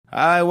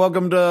Hi,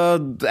 welcome to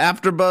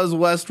AfterBuzz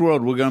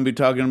Westworld. We're going to be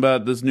talking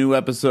about this new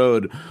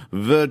episode,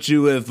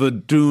 Virtù e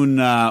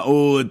Fortuna.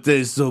 Oh, it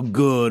tastes so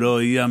good. Oh,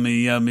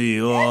 yummy, yummy.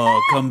 Oh,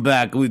 come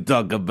back. We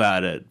talk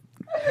about it.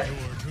 You're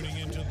tuning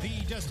into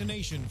the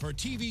destination for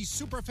TV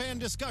superfan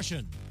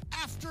discussion,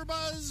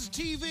 AfterBuzz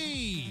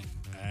TV.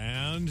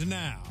 And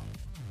now,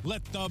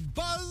 let the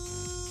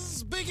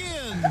buzz begin.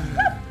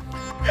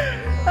 Oh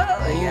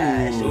my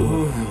gosh.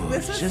 Ooh,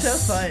 This was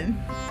so fun.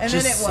 And then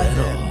it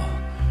settle. wasn't.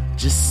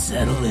 Just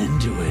settle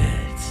into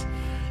it.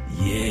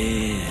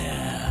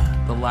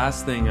 Yeah. The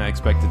last thing I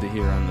expected to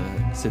hear on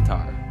the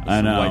sitar was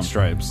I know. White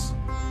Stripes.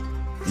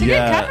 It's a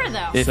good cover,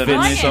 though. It So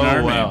fits fits so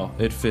our well.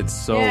 name. It fits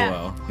so Yeah.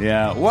 well.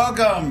 Yeah.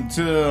 Welcome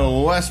to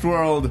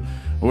Westworld.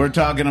 We're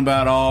talking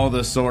about all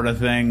the sort of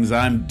things.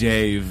 I'm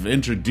Dave.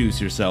 Introduce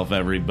yourself,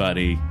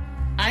 everybody.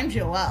 I'm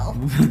Joelle.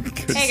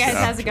 Hey guys,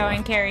 how's it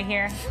going? Carrie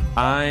here.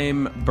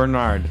 I'm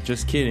Bernard.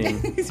 Just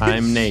kidding.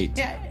 I'm Nate.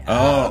 Yeah.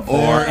 Oh,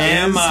 or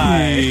am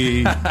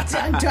I?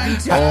 Dun, dun,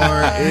 dun.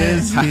 Or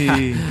is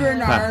he?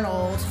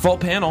 Bernard. Full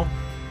panel.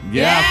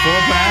 Yeah,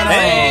 full panel.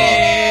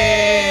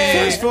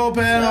 Hey! First full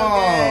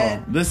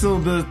panel. So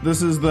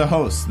This is the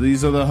host.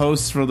 These are the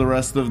hosts for the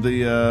rest of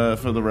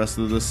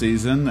the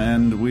season,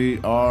 and we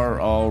are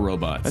all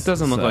robots. That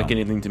doesn't look So, like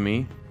anything to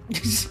me.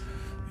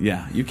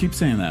 Yeah, you keep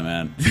saying that,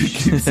 man. You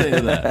keep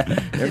saying that.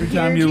 Every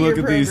time Adhere you to look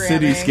your at these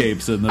programming.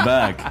 cityscapes in the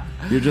back,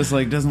 you're just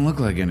like, doesn't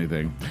look like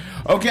anything.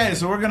 Okay,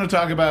 so we're going to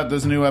talk about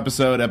this new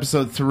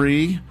episode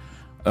 3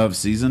 of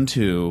season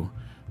 2,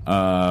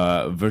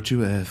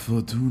 Virtù e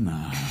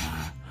Fortuna.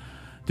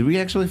 Did we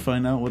actually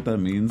find out what that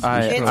means?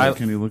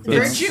 Can you look that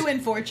up? Virtue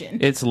and fortune.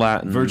 It's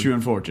Latin. Virtue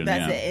and Fortune,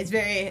 That's yeah. it. It's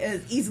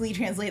very easily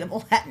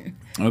translatable Latin.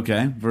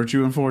 Okay,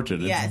 Virtue and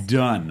Fortune. Yes. It's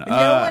done.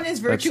 No one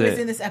is that's virtuous it.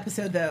 in this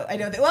episode, though. I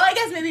don't think. Well, I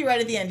guess maybe right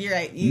at the end. You're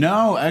right.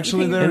 No,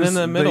 actually, And there's in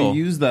the middle. they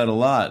use that a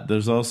lot.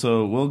 There's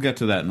also we'll get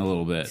to that in a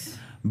little bit,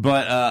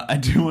 but I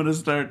do want to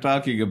start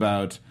talking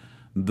about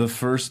the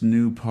first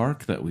new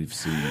park that we've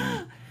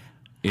seen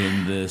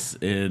in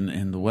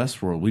the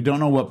Westworld. We don't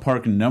know what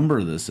park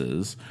number this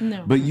is,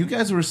 No. but you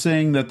guys were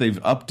saying that they've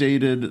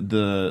updated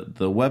the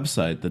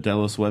website, the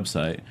Delos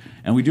website,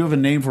 and we do have a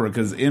name for it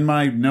because in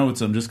my notes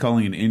I'm just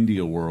calling it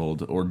India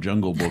World or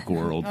Jungle Book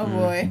World. Oh,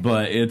 boy.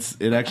 But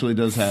it actually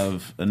does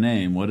have a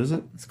name. What is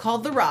it? It's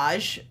called the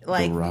Raj,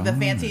 like the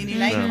fancy new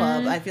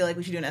nightclub. I feel like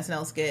we should do an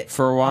SNL skit.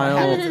 For a while,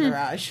 Habits in the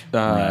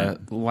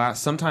Raj.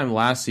 sometime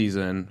last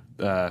season,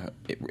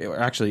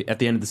 actually at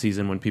the end of the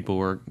season when people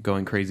were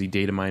going crazy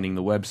data mining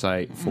the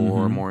website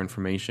for more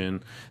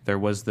information, there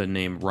was the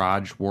name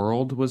Raj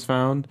World was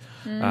found.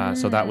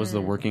 So that was the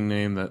working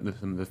name that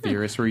the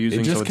theorists were using.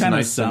 It just so it's kind of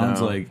nice to sounds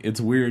know. like it's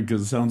weird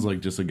because it sounds like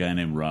just a guy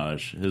named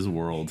Raj. His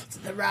world.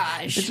 The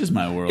Raj. It's just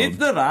my world. It's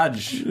the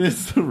Raj.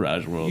 It's the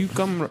Raj world. You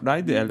come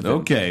ride the elephant.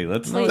 Okay,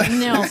 let's. Wait,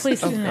 no,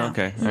 please no.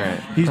 Okay, all right.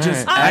 He's All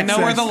just. right. I know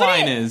where the accents-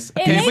 line But it- is.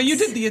 it Okay, but you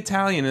makes- did the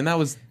Italian, and that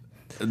was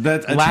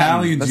That Latin.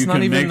 Italians That's you not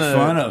can even make the-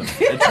 fun of.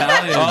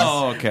 Italians.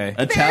 Oh, okay.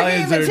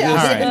 Italians are Very All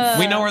just. Italian. right.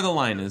 We know where the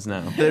line is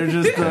now. They're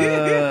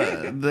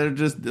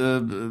just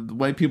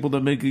white people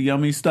that make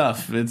yummy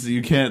stuff. It's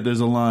you can't. There's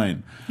a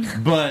line,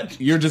 but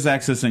you're just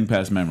accessing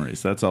past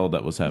memories. That's all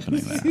that was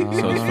happening there.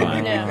 So it's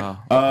fine.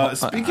 Yeah.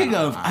 Speaking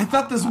of, I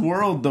thought this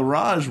world, the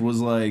Raj,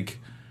 was like.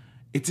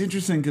 It's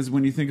interesting because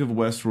when you think of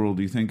Westworld,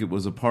 you think it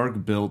was a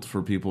park built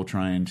for people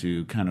trying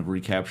to kind of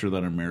recapture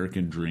that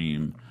American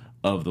dream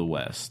of the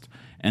West.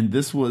 And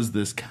this was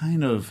this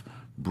kind of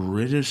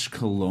British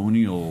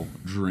colonial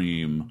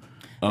dream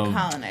of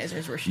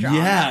Colonizers were strong.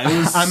 yeah, it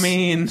was I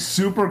mean,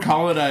 super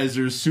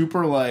colonizers,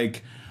 super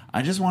like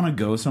I just want to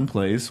go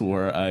someplace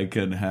where I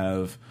can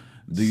have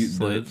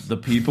the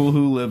people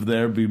who live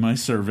there be my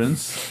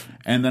servants,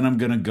 and then I'm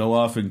going to go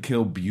off and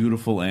kill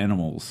beautiful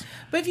animals.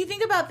 But if you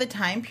think about the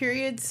time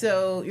period,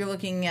 so you're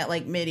looking at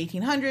like mid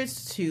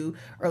 1800s to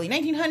early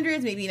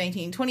 1900s, maybe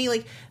 1920.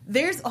 Like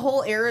there's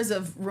whole eras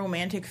of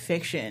romantic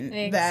fiction that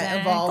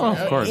Exactly. evolved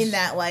Oh, of course. in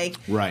that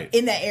Right.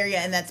 in that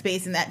area, in that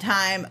space, in that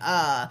time.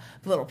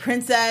 The Little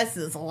Princess.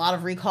 There's a lot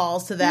of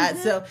recalls to that,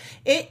 so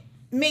it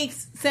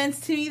makes sense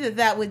to me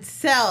that would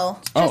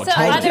sell. Oh, Just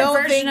I another don't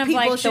version think of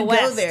people like the should go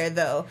West. there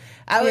though.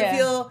 I would Yeah.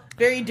 feel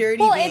very dirty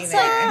Well, being it's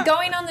there. like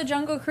going on the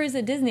Jungle Cruise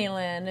at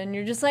Disneyland, and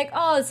you're just like,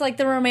 oh, it's like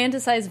the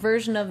romanticized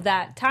version of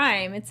that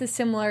time. It's a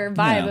similar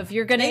vibe. Yeah. If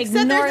you're going to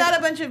Except ignore, there's not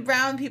a bunch of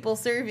brown people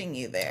serving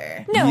you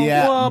there. no,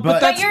 Yeah, well, but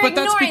but you're that's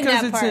ignoring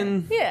because that it's part.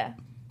 in. Yeah,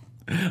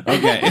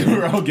 Okay,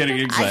 we're all getting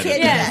excited.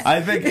 can't do that.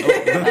 I think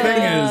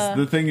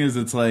the thing is,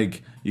 it's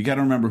like you got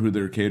to remember who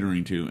they're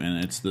catering to,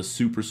 and it's the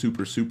super,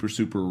 super, super,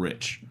 super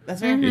rich.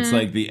 That's fair. It's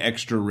like the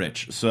extra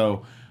rich.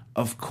 So,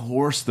 of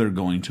course, they're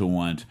going to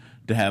want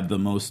to have the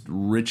most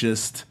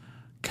richest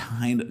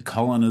kind of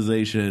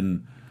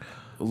colonization,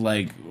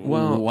 like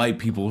white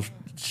people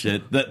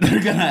shit that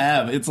they're gonna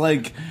have. It's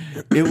like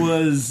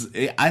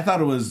I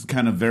thought it was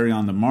kind of very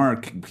on the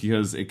mark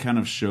because it kind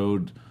of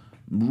showed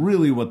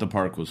really what the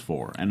park was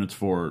for, and it's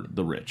for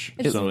the rich.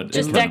 It's so it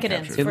just kind of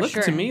decadence. captured It For looked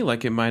sure. to me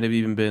like it might have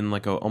even been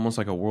like almost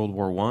like a World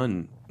War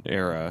I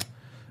era.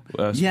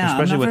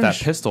 especially with that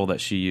pistol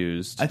that she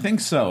used. I think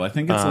so. I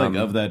think it's like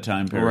of that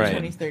time period. Right.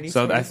 20s, 30s,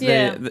 So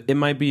 40s. it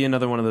might be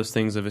another one of those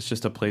things of it's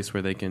just a place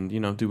where they can,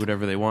 do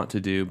whatever they want to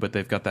do, but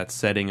they've got that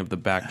setting of the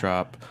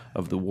backdrop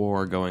of the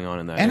war going on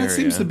in that And area. it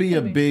seems to be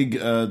a big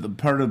the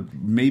part of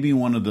maybe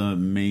one of the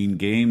main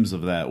games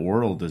of that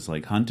world is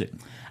like hunting.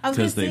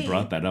 Because they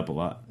brought that up a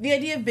lot. The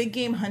idea of big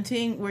game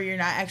hunting where you're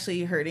not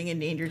actually hurting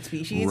endangered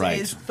species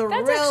is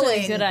thrilling. That's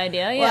actually a good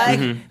idea, yeah.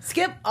 Like,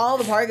 skip all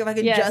the park if I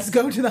could just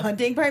go to the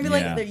hunting part and be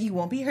like, you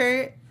won't be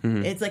hurt.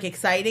 It's like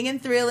exciting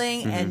and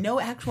thrilling, and no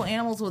actual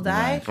animals will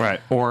die. Right.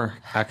 Or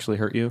actually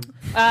hurt you.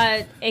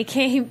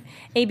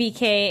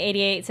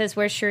 ABK88 says,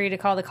 where's Shuri to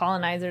call the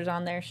colonizers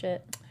on their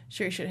shit?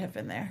 Sure, should have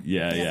been there.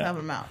 Yeah. Help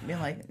them out. Being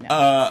like,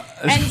 no.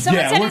 And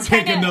someone said we're it's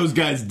taking those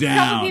guys A down.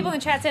 couple people in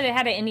the chat said it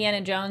had an Indiana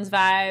Jones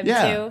vibe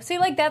too. See,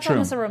 like that's True.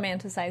 almost a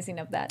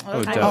romanticizing of that.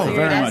 Oh, definitely.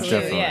 Very much,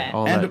 definitely. Yeah.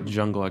 All And that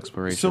jungle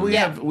exploration. So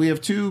we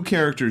have two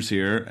characters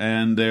here,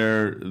 and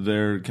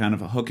they're kind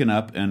of hooking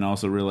up and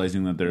also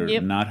realizing that they're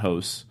not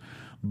hosts,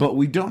 but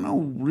we don't know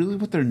really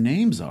what their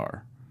names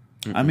are.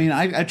 I mean,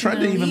 I tried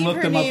to even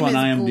look them up on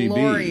IMDb.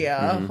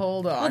 Gloria.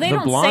 Hold on. Well, they The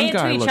don't blonde say it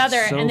guy to each looks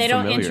other, so and they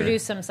don't familiar.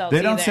 introduce themselves.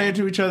 They don't either. say it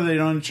to each other. They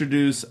don't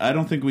introduce. I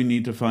don't think we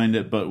need to find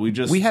it, but we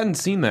hadn't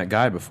seen that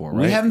guy before,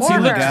 right? We haven't Or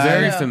seen the her. guy.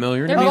 Very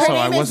familiar to Their me, whole so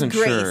I name wasn't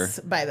is sure. Grace,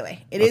 by the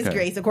way. It is Okay.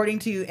 Grace, according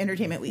to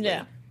Entertainment Weekly.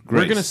 Yeah. We're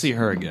Grace. going to see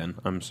her again,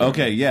 I'm sorry.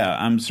 Okay, yeah,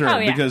 I'm sure. Oh,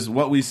 yeah. Because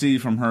what we see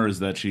from her is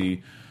that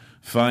she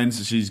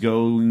finds she's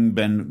going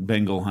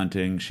Bengal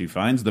hunting. She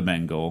finds the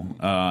Bengal,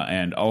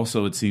 and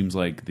also it seems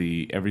like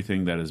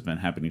everything that has been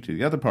happening to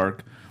the other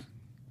park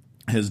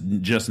has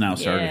just now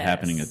started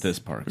happening at this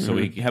park. So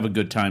we have a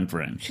good time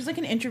frame. She's like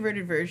an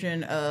introverted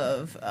version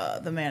of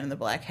the Man in the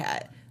Black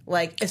Hat.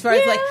 Like as far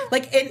as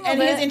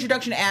and his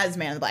introduction as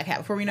Man in the Black Hat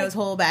before we know his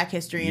whole back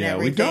history and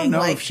everything. We don't know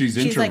like, if she's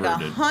like a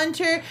introverted.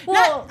 hunter.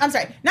 Well- I'm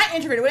sorry, not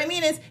introverted. What I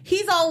mean is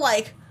he's all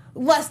like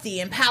lusty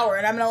and power,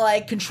 and I'm gonna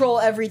like control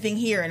everything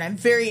here, and I'm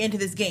very into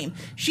this game.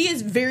 She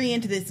is very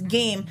into this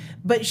game,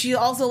 but she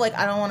also like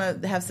I don't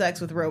want to have sex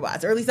with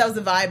robots, or at least that was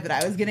the vibe that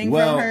I was getting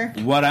from her.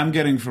 What I'm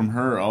getting from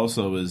her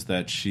also is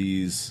that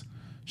she's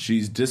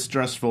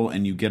distrustful,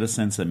 and you get a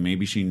sense that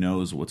maybe she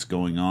knows what's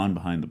going on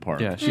behind the park.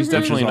 Yeah, she's Which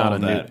definitely is all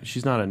not that.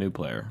 she's not a new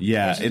player.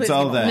 Yeah, she it's plays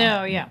all people. that.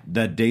 No, yeah.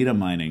 That data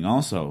mining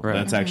also Right.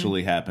 that's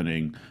actually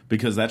happening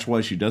because that's why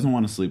she doesn't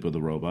want to sleep with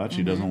a robot.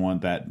 She doesn't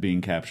want that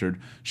being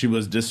captured. She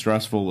was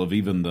distrustful of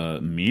even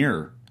the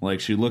mirror. Like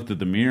she looked at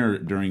the mirror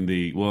during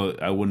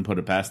I wouldn't put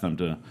it past them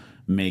to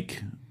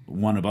make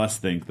one of us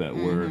think that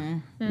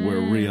we're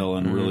real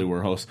and really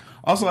we're hosts.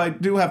 Also, I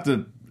do have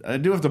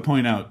to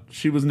point out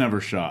she was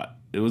never shot.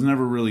 It was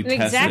never really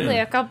tested. Exactly.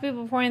 A couple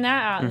people pointing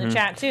that out in the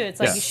chat too. It's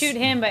like Yes. you shoot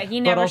him, but he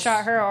never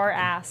shot her or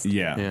asked.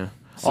 Yeah. Yeah.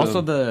 So-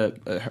 Also,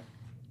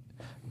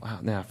 wow,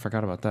 I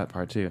forgot about that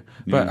part too.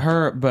 But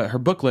her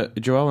booklet,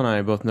 Joelle and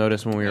I both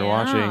noticed when we were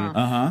watching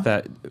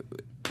that.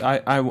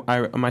 I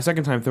my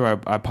second time through,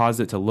 I paused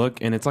it to look,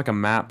 and it's like a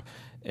map,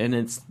 and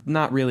it's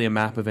not really a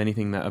map of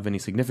anything of any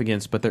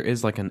significance, but there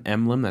is like an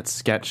emblem that's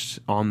sketched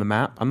on the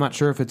map. I'm not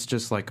sure if it's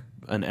just like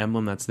an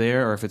emblem that's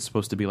there, or if it's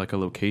supposed to be like a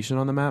location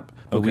on the map.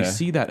 But we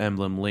see that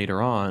emblem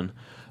later on.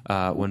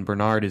 When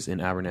Bernard is in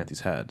Abernathy's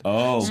head.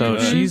 Oh, so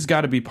good. she's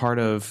got to be part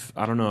of.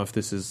 I don't know if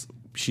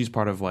she's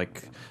part of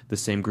like the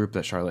same group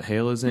that Charlotte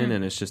Hale is in,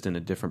 and it's just in a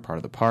different part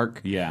of the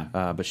park. Yeah.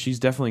 But she's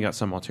definitely got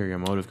some ulterior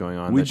motive going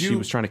on that she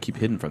was trying to keep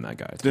hidden from that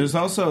guy. There's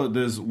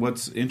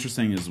what's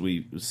interesting is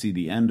we see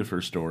the end of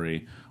her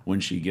story when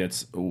she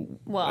gets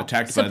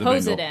attacked by the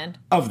supposed Bengal. end.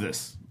 Of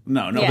this.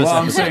 No. Yes. Well,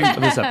 I'm saying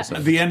Of this episode.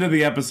 at the end of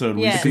the episode,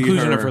 we Yeah. see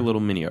Conclusion her, of her little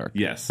mini arc.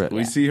 Yes, Right.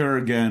 we see her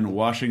again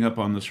washing up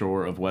on the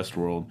shore of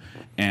Westworld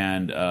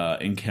and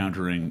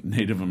encountering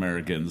Native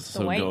Americans.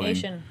 The White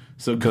Nation.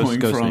 So going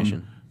Ghost from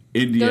Nation.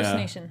 India Ghost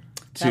Nation.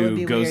 That would to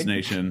be Ghost weird.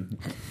 Nation.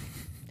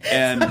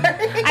 And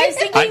I was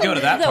thinking I'd go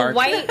to that the park.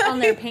 white on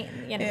their paint.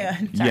 You know, Yeah.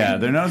 sorry. yeah,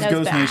 they're known as That was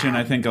Ghost bad. Nation.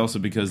 I think also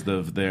because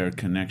of their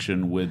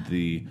connection with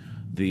the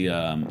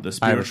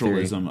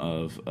spiritualism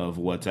of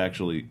what's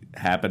actually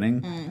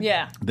happening.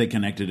 Yeah. They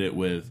connected it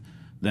with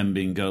them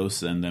being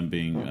ghosts and them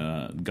being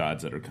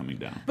gods that are coming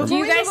down. Do Before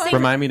you we guys move on- think?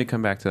 Remind me to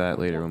come back to that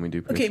later when we do.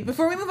 Okay, predictions.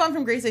 before we move on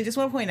from Grace, I just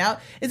want to point out: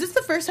 is this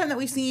the first time that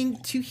we've seen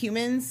two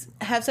humans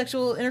have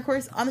sexual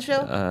intercourse on the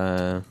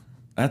show?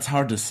 That's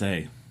hard to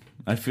say.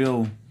 I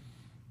feel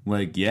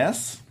like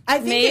yes. I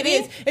think Maybe.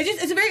 it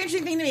is. It's a very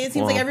interesting thing to me. It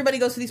seems like Well- everybody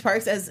goes to these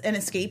parks as an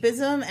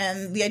escapism,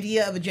 and the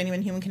idea of a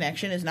genuine human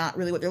connection is not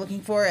really what they're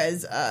looking for.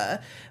 As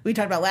we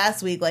talked about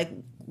last week, like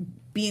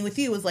being with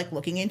you was like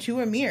looking into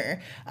a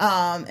mirror,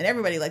 and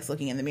everybody likes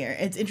looking in the mirror.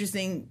 It's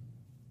interesting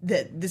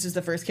that this is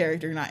the first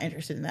character not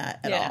interested in that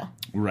at all.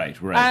 Right.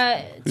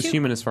 Who's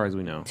human as far as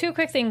we know. Two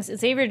quick things.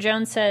 Xavier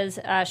Jones says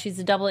she's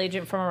a double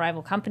agent from a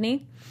rival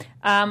company.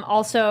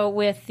 Also,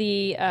 with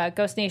the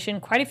Ghost Nation,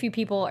 quite a few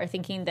people are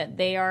thinking that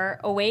they are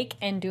awake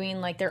and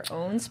doing like their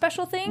own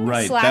special thing,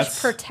 Right,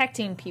 /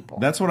 protecting people.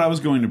 That's what I was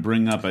going to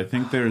bring up. I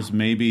think there's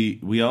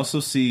we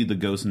also see the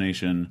Ghost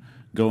Nation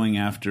going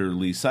after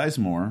Lee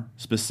Sizemore,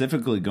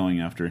 specifically going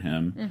after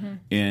him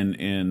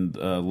in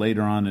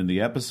later on in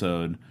the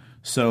episode.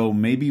 So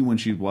maybe when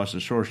she watched the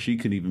show, she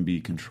could even be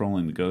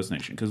controlling the Ghost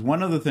Nation. Because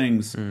one of the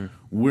things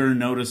we're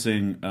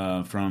noticing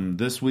from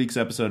this week's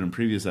episode and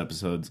previous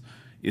episodes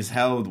is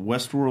how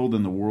Westworld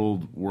and the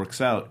world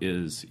works out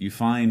is you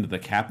find the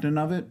captain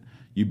of it,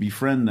 you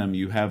befriend them,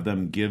 you have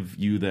them give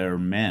you their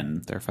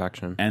men. Their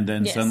faction. And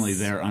then suddenly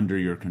they're under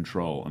your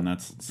control. And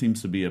that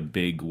seems to be a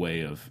big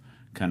way of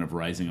kind of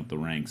rising up the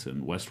ranks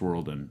in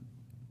Westworld and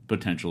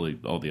potentially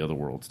all the other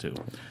worlds too.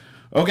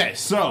 Okay,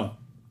 so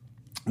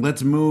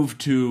let's move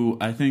to,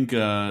 I think,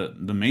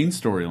 the main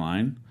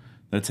storyline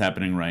that's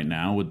happening right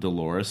now with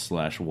Dolores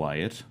 /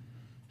 Wyatt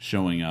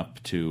showing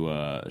up to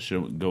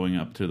going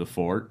up to the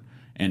fort,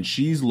 and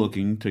she's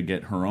looking to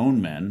get her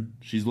own men.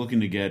 She's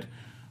looking to get.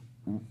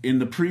 In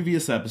the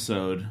previous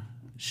episode,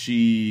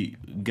 she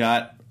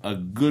got a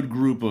good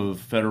group of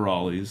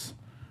federales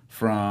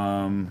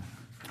from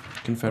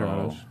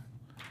Confederados.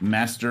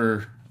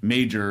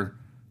 Major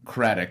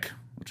Craddock,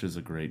 which is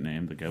a great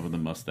name, the guy with the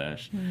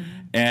mustache.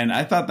 And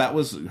I thought that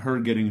was her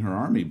getting her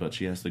army, but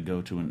she has to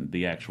go to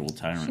the actual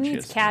tyrant. She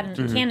needs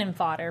cannon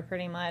fodder,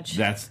 pretty much.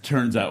 That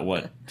turns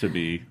out to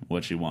be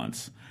what she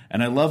wants.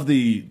 And I love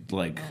the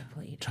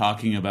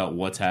talking about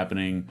what's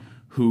happening,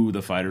 who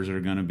the fighters are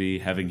going to be,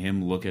 having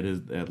him look at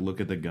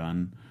the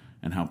gun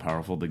and how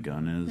powerful the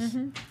gun is.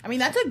 I mean,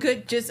 that's a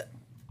good, just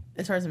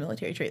as far as a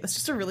military trait, that's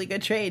just a really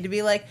good trade to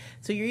be like,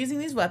 so you're using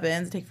these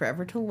weapons, take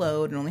forever to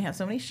load and only have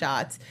so many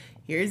shots.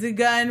 Here's a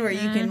gun where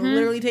you can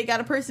literally take out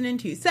a person in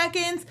 2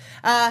 seconds.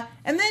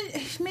 And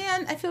then,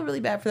 man, I feel really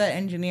bad for that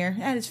engineer.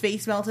 Had his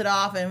face melted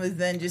off and was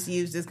then just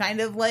used as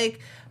kind of like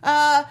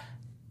a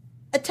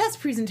test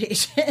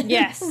presentation.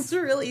 Yes. It was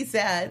really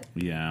sad.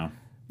 Yeah.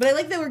 But I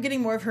like that we're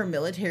getting more of her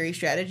military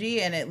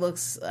strategy, and it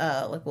looks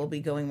like we'll be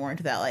going more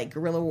into that like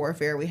guerrilla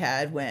warfare we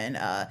had when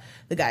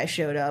the guys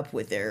showed up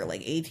with their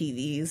like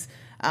ATVs,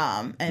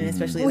 and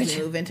especially as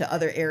we move into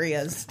other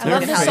areas. I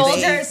love the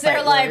soldiers.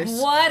 They're like,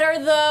 "What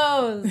are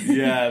those?"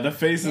 Yeah, the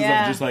faces of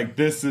just like,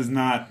 this is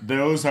not.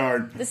 Those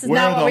are. This is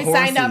not what we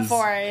signed up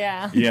for.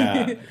 Yeah.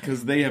 Yeah,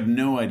 because they have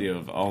no idea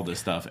of all this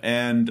stuff,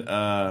 and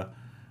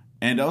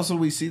also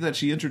we see that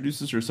she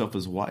introduces herself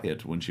as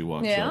Wyatt when she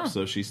walks up,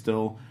 so she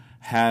still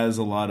has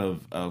a lot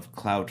of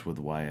clout with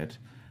Wyatt.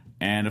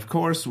 And, of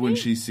course, when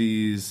she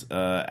sees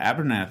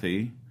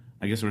Abernathy,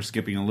 I guess we're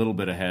skipping a little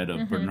bit ahead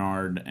of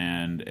Bernard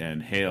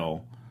and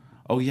Hale.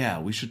 Oh, yeah,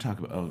 we should talk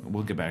about... Oh,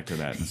 we'll get back to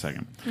that in a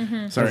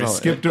second. Sorry, I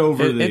skipped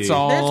over the... There's a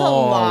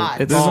lot.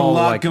 There's a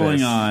lot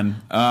going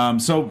on.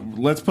 So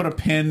let's put a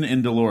pin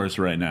in Dolores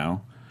right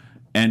now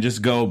and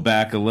just go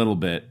back a little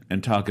bit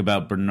and talk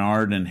about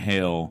Bernard and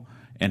Hale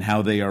and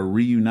how they are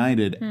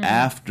reunited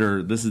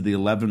after, this is the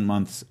 11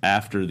 months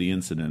after the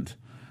incident.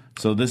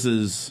 So this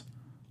is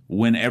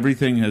when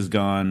everything has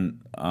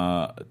gone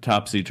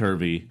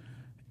topsy-turvy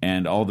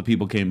and all the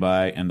people came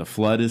by and the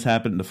flood has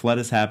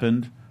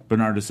happened.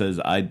 Bernardo says,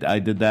 I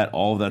did that.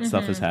 All of that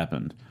stuff has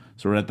happened.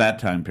 So we're at that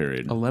time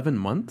period. 11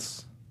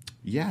 months?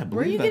 Yeah, I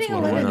Were you believe that's getting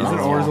what it 11 was.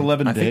 months? Or is it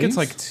 11 days? I think it's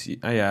like,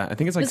 I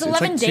think it's like, It's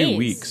 11 2 days.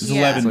 weeks. It's Yeah.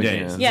 11 It's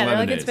days. like, Yeah, It's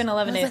 11 it's days. been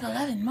 11 days. Like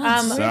 11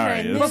 months.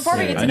 Sorry. Before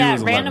we get I to knew it that,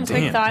 was random 11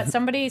 quick days. thought.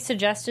 Somebody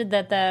suggested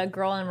that the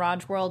girl in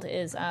Westworld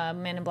is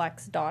Man in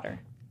Black's daughter.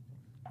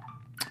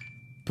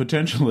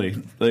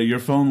 Potentially. Your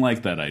phone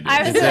liked that idea.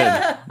 I was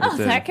like, oh,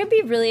 did. that could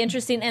be really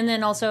interesting. And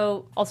then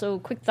also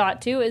quick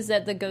thought too is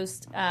that the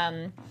Ghost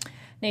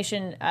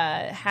Nation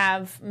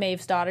have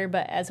Maeve's daughter,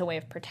 but as a way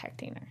of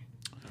protecting her.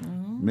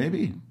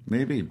 Maybe.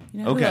 You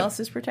know who else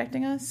is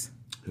protecting us?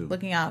 Who?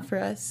 Looking out for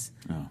us.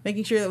 Oh.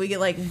 Making sure that we get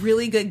like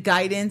really good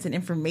guidance and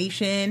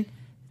information.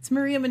 It's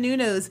Maria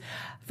Menounos.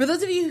 For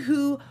those of you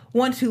who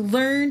want to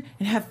learn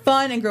and have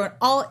fun and grow in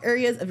all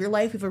areas of your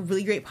life, we have a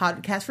really great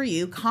podcast for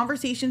you.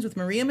 Conversations with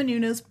Maria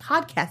Menounos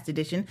Podcast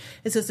Edition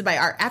is hosted by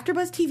our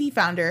AfterBuzz TV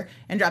founder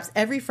and drops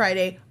every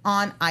Friday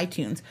on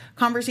iTunes.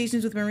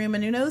 Conversations with Maria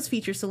Menounos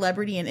feature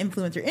celebrity and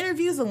influencer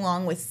interviews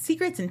along with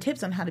secrets and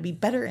tips on how to be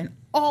better in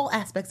all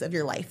aspects of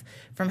your life.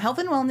 From health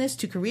and wellness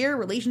to career,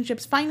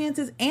 relationships,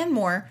 finances, and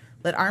more.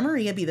 Let our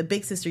Maria be the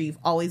big sister you've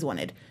always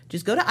wanted.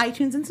 Just go to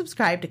iTunes and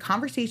subscribe to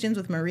Conversations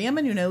with Maria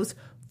Menounos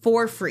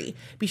for free.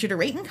 Be sure to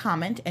rate and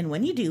comment, and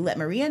when you do, let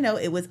Maria know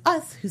it was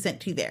us who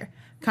sent you there.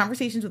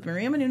 Conversations with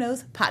Maria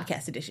Menounos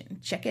Podcast Edition.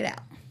 Check it out.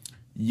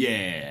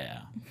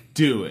 Yeah.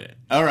 Do it.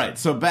 All right.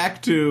 So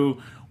back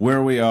to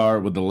where we are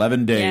with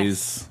 11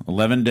 days. Yes.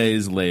 11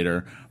 days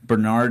later,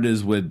 Bernard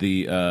is with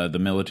the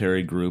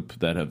military group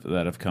that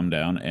have come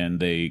down, and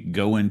they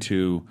go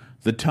into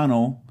the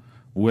tunnel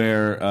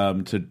where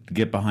to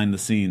get behind the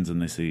scenes,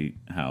 and they see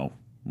how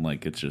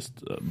like it's just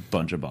a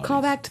bunch of bodies.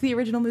 Call back to the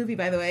original movie,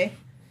 by the way.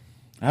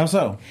 How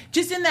so?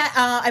 Just in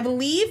that, I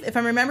believe, if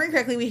I'm remembering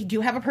correctly, we do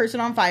have a person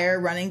on fire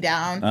running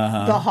down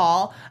the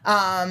hall.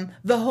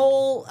 The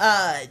whole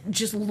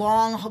just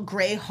long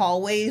gray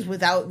hallways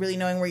without really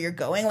knowing where you're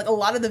going. Like, a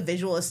lot of the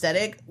visual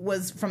aesthetic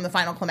was from the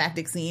final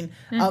climactic scene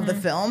of the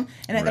film.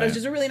 And I thought it was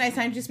just a really nice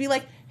time to just be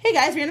like, hey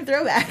guys, we're in a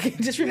throwback.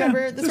 Just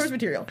remember the source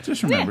material.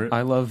 Just remember it.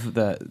 I love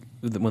that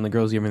when the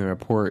girl's giving the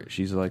report,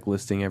 she's like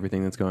listing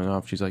everything that's going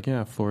off. She's like,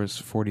 yeah, floors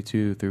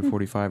 42 through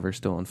 45 are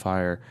still on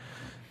fire.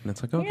 And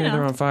it's like, okay,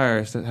 they're on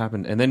fire. That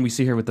happened. And then we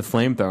see her with the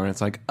flamethrower, and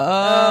it's like,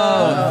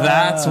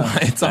 that's why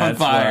it's on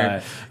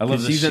fire. I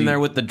love she's in there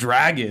with the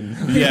dragon.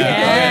 Yeah.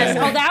 Yes.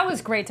 Oh, that was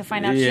great to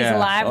find out she's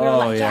alive. We were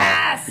like,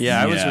 yes!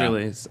 Yeah, I was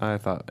really... I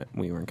thought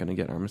we weren't going to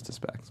get Armistice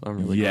back, so I'm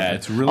really glad.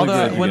 It's really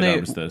good to get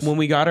Armistice. When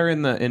we got her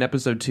in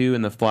episode 2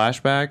 in the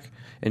flashback,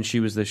 and she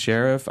was the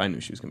sheriff, I knew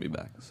she was going to be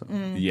back. So.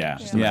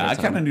 Yeah, I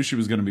kind of knew she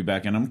was going to be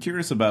back, and I'm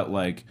curious about,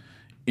 like...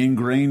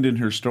 ingrained in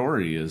her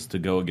story is to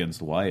go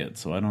against Wyatt,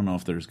 so I don't know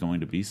if there's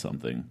going to be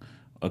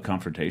a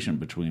confrontation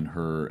between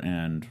her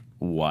and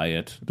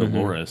Wyatt,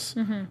 Dolores,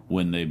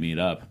 when they meet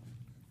up.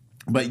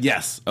 But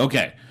yes,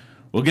 okay,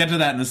 we'll get to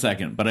that in a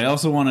second. But I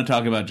also want to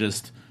talk about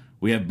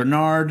we have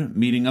Bernard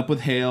meeting up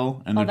with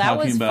Hale, and they're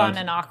talking about... that was fun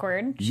and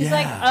awkward. She's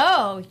like,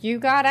 oh, you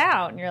got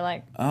out. And you're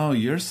like... oh,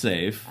 you're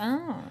safe.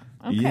 Oh,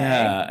 okay.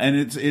 Yeah, and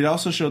it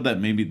also showed that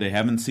maybe they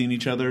haven't seen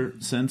each other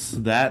since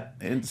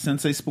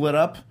they split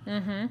up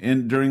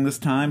during this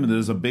time.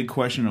 There's a big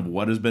question of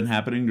what has been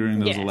happening during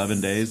those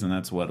 11 days, and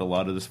that's what a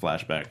lot of this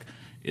flashback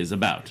is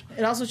about.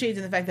 It also shades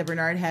in the fact that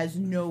Bernard has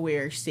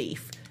nowhere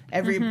safe.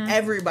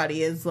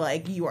 Everybody is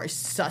like, you are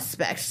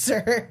suspect,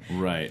 sir.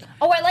 Right.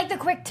 Oh, I like the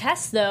quick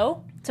test,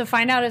 though, to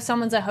find out if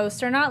someone's a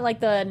host or not, like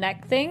the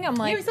neck thing. I'm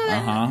like,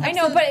 I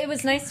know, but it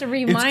was nice to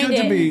remind It's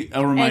good to be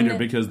a reminder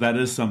because that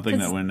is something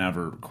that we're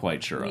never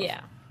quite sure of.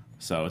 Yeah.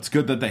 So it's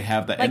good that they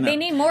have that. Like, they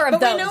need more of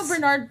those. But we know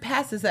Bernard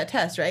passes that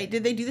test, right?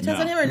 Did they do the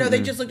test on him, or no?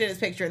 They just looked at his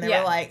picture and they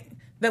were like...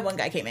 that one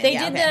guy came in. They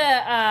did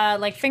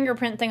the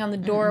fingerprint thing on the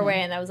doorway,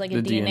 and that was like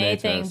a DNA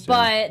thing. Test,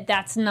 but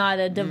that's not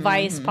a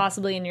device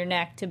possibly in your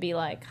neck to be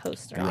like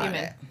host or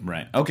human.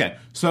 Right. Okay.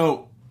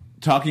 So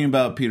talking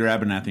about Peter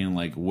Abernathy and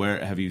like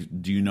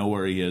do you know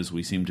where he is?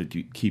 We seem to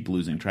keep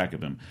losing track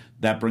of him.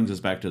 That brings us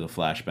back to the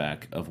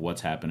flashback of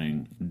what's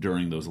happening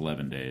during those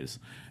 11 days,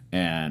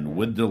 and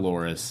with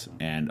Dolores,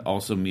 and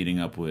also meeting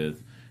up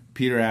with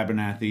Peter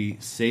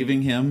Abernathy,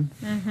 saving him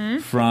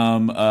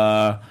from.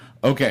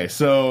 Okay,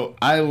 so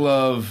I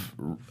love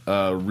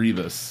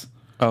Rivas.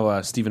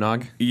 Oh, Stephen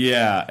Ogg?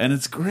 Yeah, and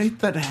it's great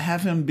that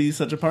have him be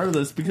such a part of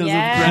this because of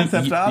Grand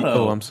Theft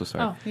Auto. I'm so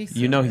sorry.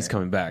 He's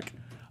coming back.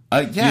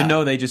 Yeah. You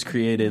know they just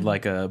created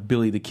like a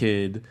Billy the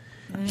Kid.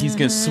 He's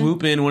going to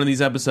swoop in one of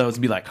these episodes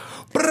and be like,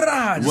 smoke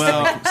him.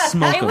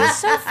 It was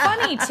so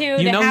funny, too,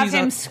 to have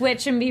him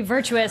switch and be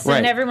virtuous,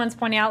 and everyone's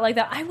pointing out like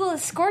that, I will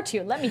escort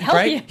you, let me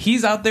help you.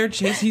 He's out there,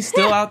 Chase, he's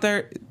still out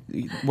there.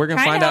 We're going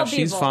to find out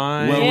she's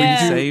fine. Well,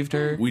 we saved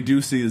her. We do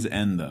see his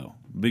end, though.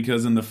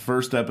 Because in the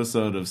first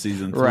episode of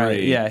season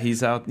 3...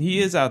 he's out. He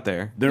is out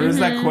there. There is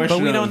that question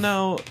but we don't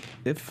know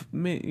if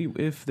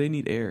they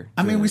need air.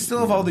 I mean, we still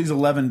have all these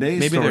 11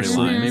 days. Maybe they're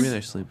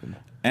sleeping.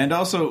 And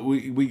also,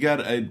 we got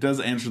it does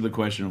answer the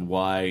question of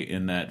why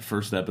in that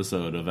first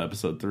episode of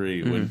episode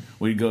 3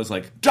 when he goes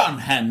like, "Don't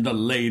hand the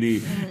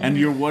lady," and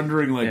you're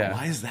wondering like,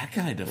 why is that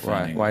guy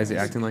defending? Why is he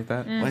acting like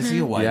that? Why is he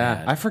a white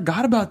hat? I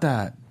forgot about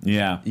that.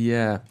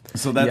 Yeah.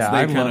 So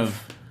that's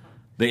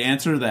they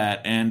answer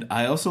that, and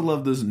I also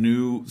love this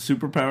new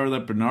superpower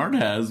that Bernard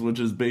has, which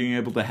is being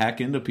able to hack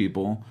into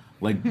people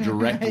like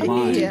direct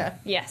line.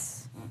 Yes.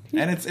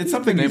 And it's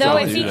something. Though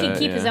if he can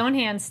keep his own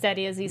hand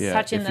steady as he's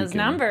touching those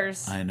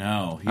numbers, I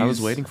know. I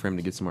was waiting for him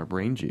to get some more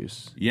brain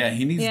juice. Yeah,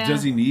 he needs.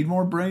 Does he need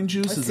more brain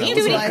juice? He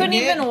couldn't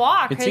even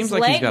walk. It seems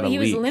like he's got a leak. He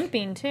was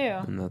limping too.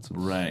 And that's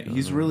right.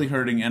 He's really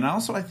hurting, and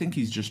also I think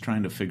he's just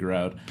trying to figure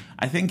out.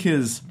 I think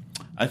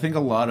a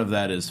lot of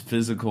that is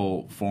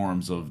physical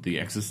forms of the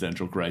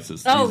existential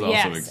crisis. Oh, he's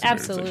yes, also experiencing.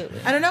 absolutely.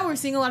 I don't know. We're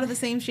seeing a lot of the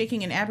same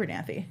shaking in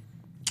Abernathy.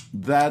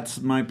 That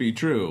might be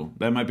true.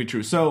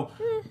 So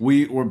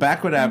we're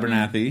back with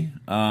Abernathy,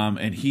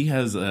 and he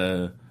has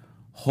a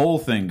whole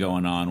thing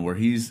going on where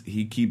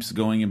he keeps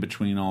going in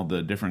between all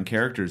the different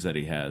characters that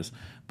he has,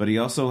 but he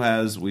also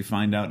has. We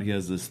find out he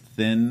has this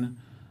thin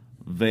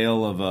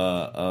veil of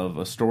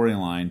a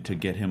storyline to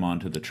get him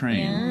onto the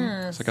train.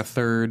 Yes. It's like a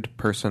third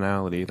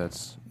personality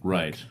that's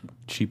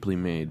cheaply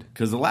made.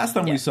 Because the last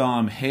time we saw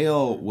him,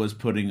 Hale was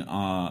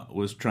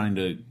trying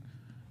to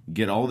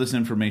get all this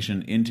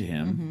information into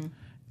him.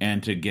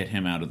 And to get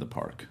him out of the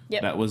park.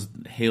 Yep. That was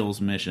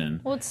Hale's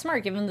mission. Well, it's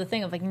smart. Give him the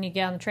thing of like, when you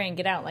get on the train,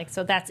 get out. Like,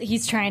 so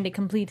he's trying to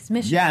complete his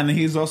mission. Yeah, and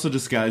he's also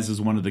disguised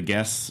as one of the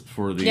guests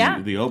for the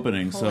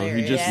opening. Hilarious. So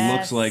he just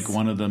looks like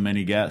one of the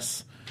many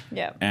guests.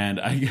 Yeah. And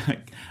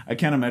I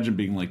can't imagine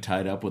being like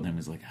tied up with him.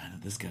 He's like,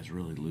 this guy's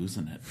really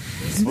losing it.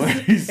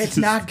 It's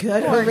not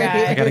good. Poor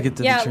guy. I gotta get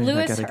to the train.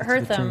 Louis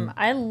Hertham.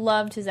 I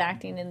loved his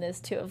acting in this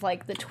too, of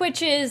like the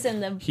twitches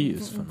and the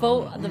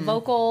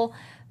vocal.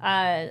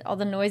 all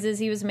the noises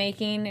he was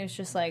making. It was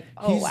just like,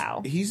 oh,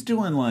 wow. He's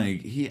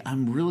doing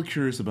I'm really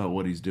curious about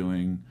what he's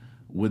doing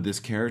with this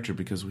character,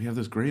 because we have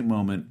this great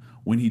moment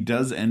when he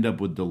does end up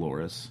with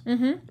Dolores,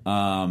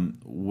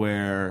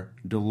 where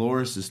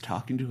Dolores is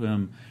talking to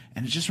him,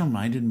 and it just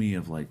reminded me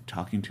of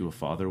talking to a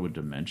father with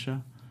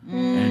dementia.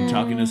 And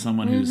talking to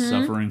someone who's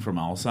suffering from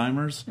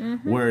Alzheimer's,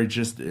 where it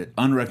just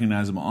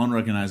unrecognizable,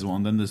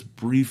 and then this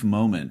brief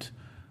moment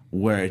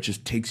where it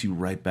just takes you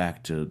right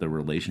back to the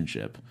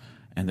relationship,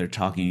 and they're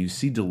talking. You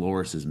see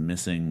Dolores is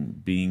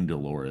missing being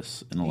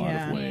Dolores in a lot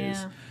of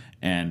ways,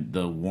 and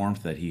the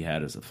warmth that he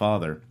had as a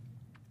father,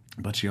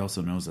 but she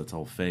also knows that's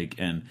all fake,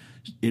 and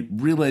it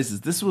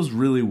realizes this was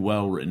really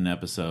well written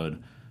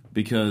episode,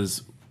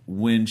 because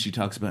when she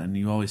talks about, and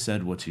you always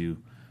said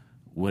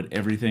what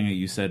everything that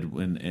you said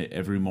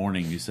every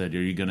morning, you said,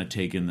 are you going to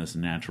take in this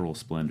natural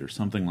splendor?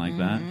 Something like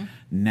that.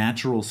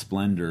 Natural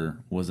splendor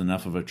was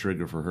enough of a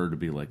trigger for her to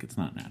be like, it's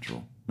not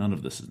natural. None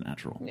of this is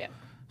natural. Yeah.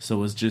 So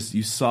it was just,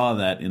 you saw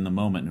that in the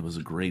moment, and it was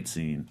a great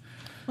scene.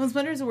 Well,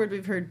 splendor is a word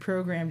we've heard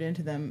programmed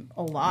into them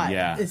a lot,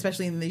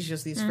 especially in these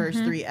first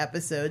 3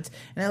 episodes.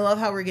 And I love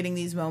how we're getting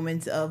these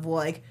moments of,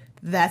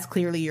 that's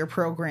clearly your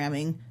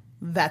programming.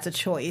 That's a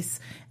choice,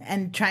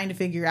 and trying to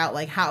figure out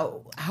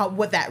how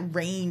what that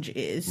range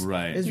is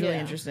is really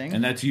interesting.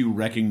 And that's you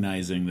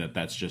recognizing that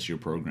that's just your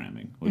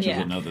programming, which is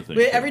another thing.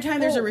 But every time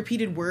there's a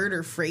repeated word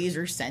or phrase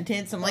or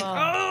sentence, I'm like,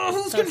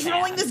 who's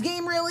controlling this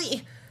game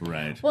really?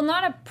 Right. Well,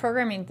 not a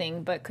programming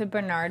thing, but could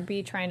Bernard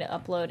be trying to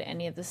upload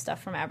any of the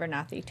stuff from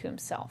Abernathy to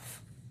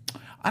himself?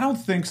 I don't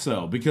think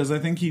so, because I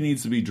think he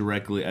needs to be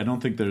directly. I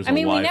don't think there's. I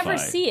mean, Wi-Fi. we never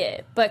see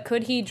it, but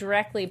could he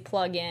directly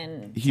plug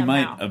in? He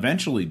might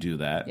eventually do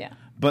that. Yeah.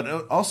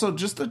 But also,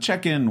 just to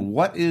check in,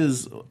 what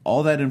is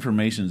all that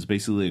information is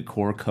basically a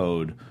core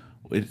code.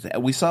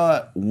 We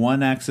saw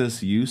one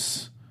access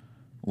use,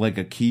 like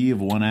a key of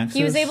one access.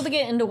 He was able to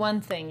get into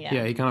one thing,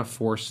 Yeah, he kind of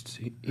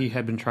forced. He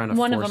had been trying to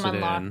one force of them it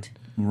unlocked.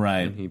 in.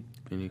 Right.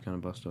 And he kind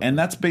of busted. And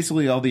that's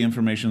basically all the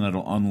information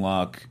that'll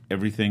unlock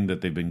everything that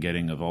they've been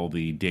getting of all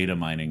the data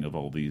mining of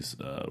all these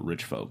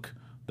rich folk.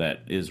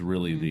 That is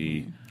really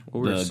the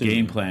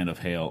game plan of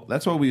Hale.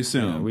 That's what we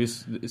assume. Yeah,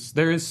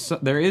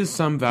 there is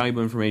some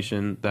valuable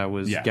information that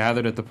was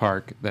gathered at the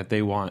park that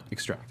they want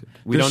extracted.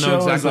 We don't know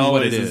exactly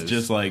what it is. It's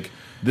just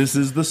this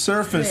is the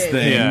surface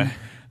thing. Yeah.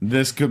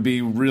 This could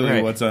be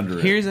really what's under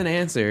it. Here's an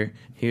answer.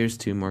 Here's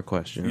 2 more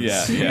questions.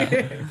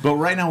 Yeah. But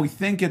right now we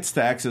think it's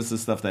to access the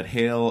stuff that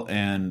Hale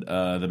and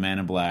the Man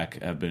in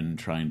Black have been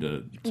trying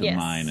to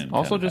mine. And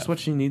also just what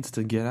she needs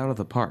to get out of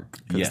the park.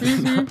 Because they're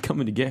not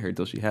coming to get her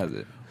until she has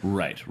it.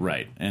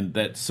 Right. And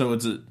that, so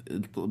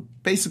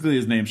basically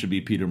his name should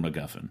be Peter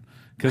MacGuffin,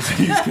 because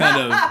he's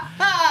kind of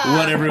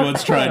what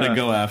everyone's trying to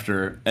go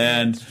after.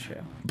 And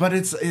but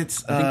it's I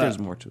think there's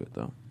more to it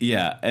though.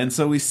 Yeah, and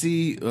so we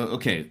see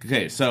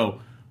okay.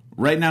 So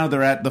right now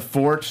they're at the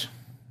fort.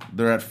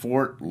 They're at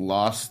Fort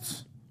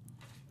Lost.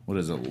 What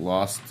is it?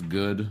 Lost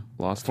Good.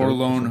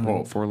 Forlorn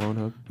Hope. Forlorn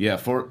Hope. Yeah,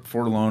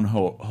 Forlorn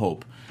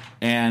Hope.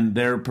 And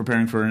they're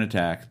preparing for an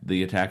attack.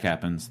 The attack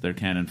happens. They're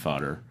cannon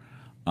fodder.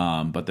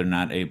 But they're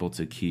not able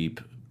to keep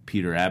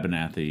Peter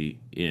Abernathy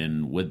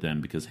in with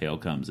them because Hale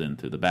comes in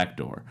through the back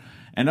door.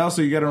 And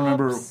also, you got to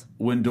remember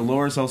when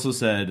Dolores also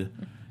said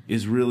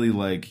is really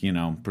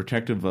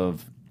protective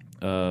of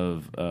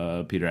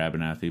Peter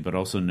Abernathy, but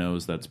also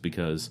knows that's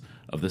because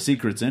of the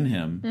secrets in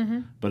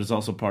him. But it's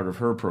also part of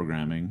her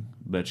programming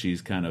that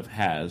she's kind of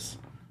has,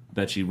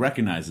 that she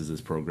recognizes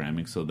as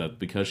programming, so that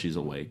because she's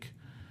awake,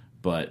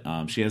 but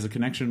she has a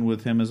connection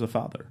with him as a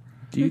father.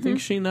 Do you think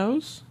she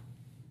knows?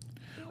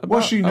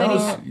 Well, she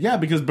knows,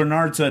 because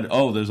Bernard said,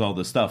 there's all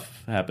this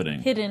stuff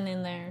happening. Hidden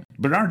in there.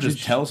 Bernard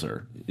just tells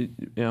her.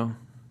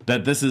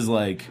 That this is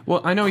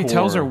Well, I know he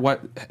tells her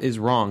what is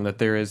wrong, that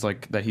there is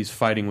that he's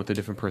fighting with the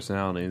different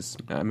personalities.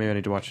 Maybe I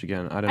need to watch it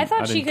again. I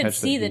thought she could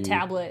see the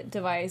tablet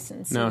device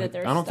and see that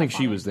there's I don't think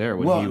she was there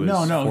when he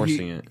was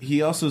forcing it.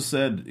 He also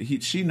said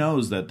she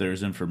knows that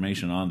there's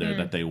information on there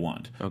that they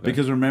want. Okay.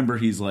 Because remember,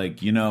 he's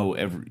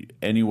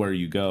anywhere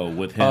you go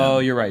with him. Oh,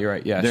 you're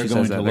right. Yeah, they're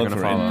going to look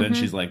for him. And then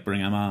she's like,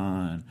 bring him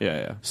on.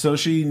 Yeah. So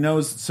she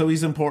knows. So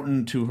he's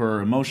important to her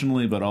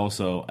emotionally, but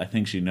also I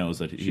think she knows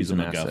that he's a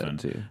MacGuffin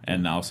too,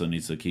 and also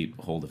needs to keep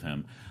hold of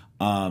him.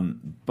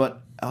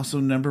 But also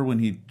remember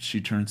when she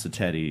turns to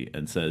Teddy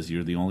and says,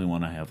 "You're the only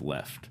one I have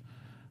left,"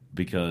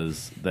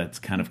 because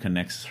that kind of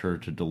connects her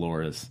to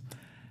Dolores.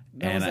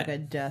 That was a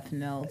death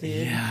knell,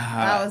 dude.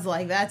 Yeah. I was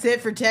like, that's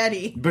it for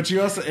Teddy. But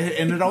you also,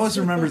 and it always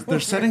remembers, they're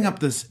setting up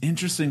this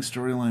interesting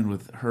storyline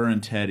with her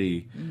and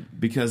Teddy,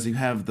 because you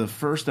have the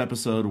first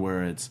episode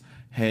where it's,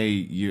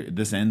 hey,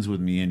 this ends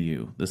with me and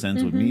you. This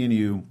ends with me and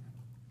you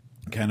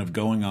kind of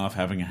going off,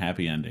 having a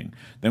happy ending.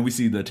 Then we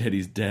see that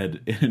Teddy's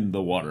dead in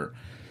the water.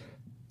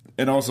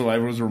 And also, I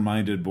was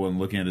reminded when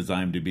looking at his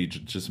IMDb,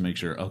 just to make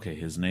sure, okay,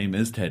 his name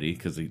is Teddy,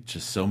 because he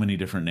just so many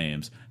different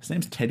names. His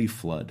name's Teddy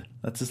Flood.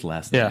 That's his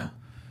last name.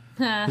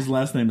 His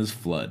last name is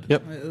Flood.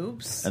 Yep.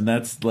 Oops. And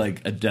that's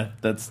like a death.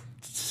 That's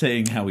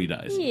saying how he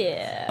dies.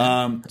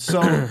 Yeah.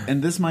 So,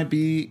 and this might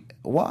be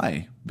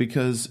why,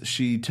 because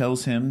she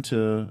tells him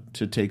to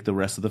take the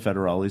rest of the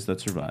federales that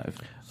survive.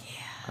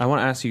 I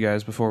want to ask you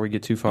guys before we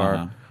get too far,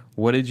 Uh-huh.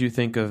 what did you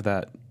think of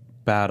that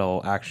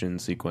battle action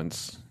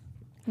sequence?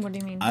 What do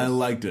you mean? I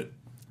liked it.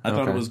 I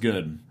thought it Okay. was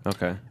good.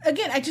 Okay.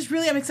 Again,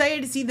 I'm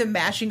excited to see the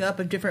mashing up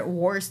of different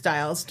war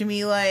styles. To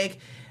me, like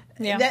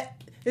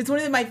that, it's one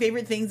of my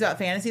favorite things about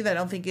fantasy that I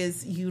don't think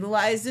is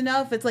utilized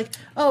enough. It's like,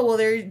 oh, well,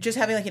 they're just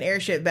having like an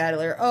airship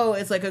battle, or oh,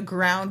 it's like a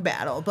ground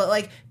battle. But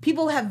like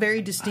people have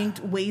very distinct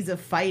ways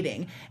of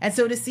fighting, and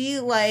so to see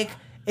like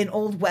an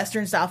old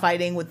Western style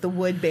fighting with the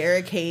wood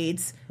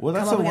barricades, Well,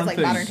 that's come up the against one like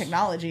thing. modern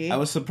technology. I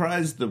was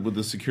surprised that with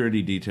the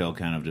security detail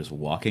kind of just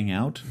walking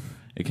out,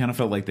 it kind of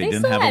felt like they didn't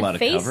still have had a lot of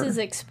faces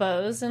cover.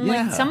 exposed, and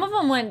Yeah. like some of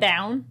them went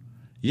down.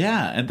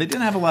 Yeah, and they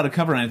didn't have a lot of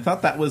cover, and I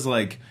thought that was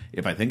like,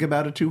 if I think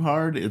about it too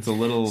hard, it's a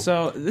little...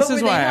 So this but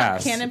is were why I they not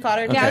asked. cannon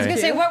fodder? Yeah, I was Okay.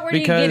 gonna say, what were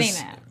Because- you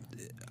getting at?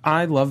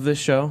 I love this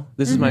show.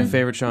 This is my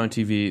favorite show on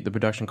TV. The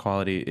production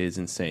quality is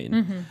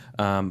insane.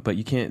 But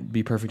you can't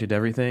be perfect at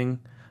everything.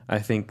 I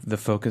think the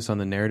focus on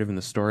the narrative and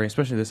the story,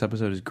 especially this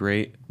episode, is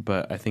great.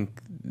 But I think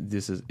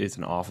it's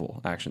an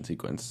awful action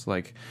sequence.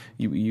 Like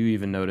you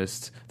even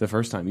noticed the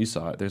first time you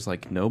saw it. There's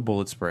like no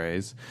bullet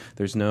sprays.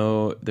 There's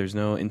no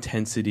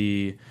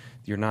intensity.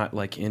 You're not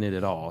like in it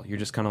at all. You're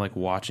just kind of like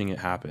watching it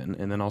happen.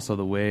 And then also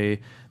the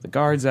way the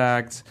guards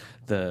act,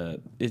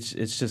 it's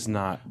just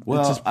not.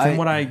 Well, it's just, from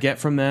what I get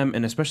from them,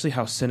 and especially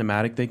how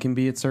cinematic they can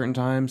be at certain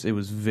times, it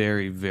was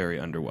very, very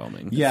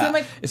underwhelming. Yeah. So,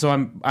 like, So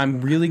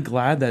I'm really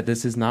glad that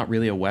this is not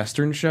really a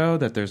Western show.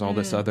 That there's all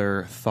this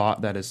other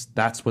thought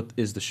that's what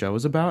is the show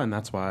is about, and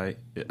that's why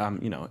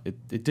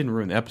it didn't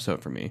ruin the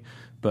episode for me.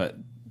 But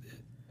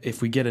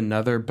if we get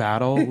another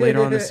battle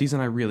later on this season,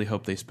 I really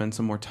hope they spend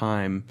some more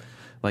time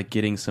like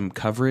getting some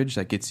coverage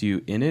that gets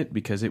you in it,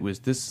 because it was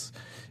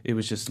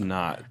just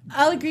not.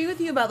 I'll agree with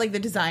you about like the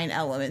design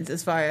elements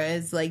as far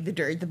as like the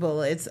dirt, the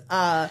bullets.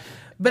 But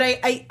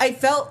I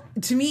felt,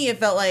 to me, it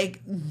felt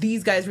like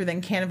these guys were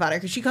then cannon fodder,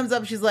 because she comes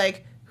up, she's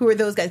like, "Who are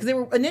those guys?" Because they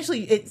were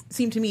initially, it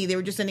seemed to me, they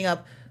were just sending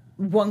up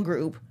one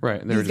group.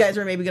 Right. These guys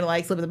were maybe going to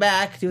like slip in the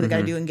back, do what they got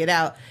to do, and get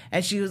out.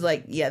 And she was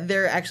like, "Yeah,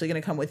 they're actually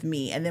going to come with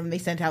me." And then they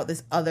sent out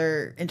this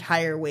other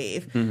entire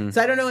wave. So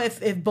I don't know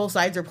if both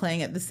sides are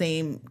playing at the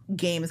same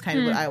game. Is kind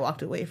of what I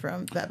walked away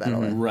from that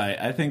battle with. Right.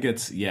 I think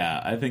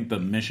I think the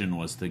mission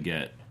was to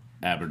get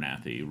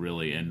Abernathy,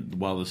 really, and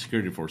while the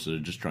security forces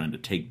are just trying to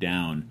take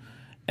down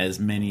as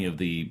many of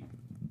the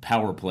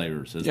power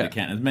players as they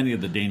can, as many of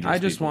the dangerous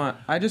people.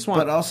 I just want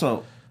But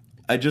also,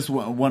 I just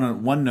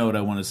one note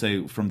I want to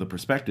say from the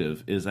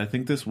perspective is I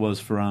think this was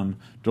from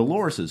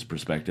Dolores'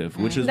 perspective,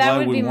 which is That why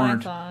would we be my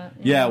weren't. thought,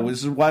 Yeah, which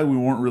is why we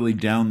weren't really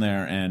down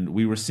there, and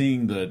we were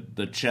seeing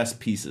the chess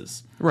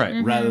pieces,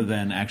 Right. rather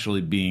than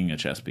actually being a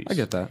chess piece. I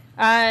get that.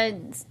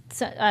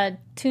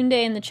 Tunde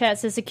in the chat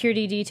says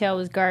security detail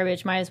was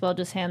garbage. Might as well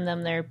just hand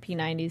them their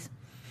P90s.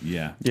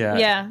 Yeah.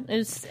 Yeah, it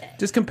was.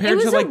 Just It compared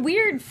was to a like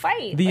weird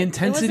fight. the Like,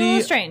 intensity it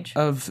was a little strange.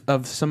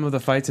 of some of the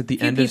fights at the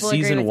end of people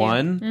agree season with you.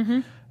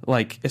 one,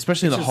 like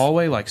especially in the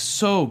hallway, like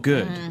so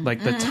good.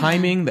 Like the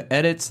timing, the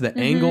edits, the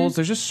angles.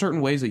 There's just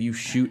certain ways that you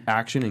shoot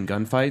action in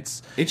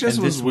gunfights. It just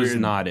and was this weird. was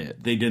not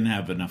it. They didn't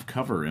have enough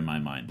cover in my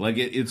mind. Like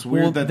it's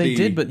weird Well, that they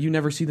did, but you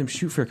never see them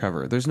shoot for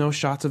cover. There's no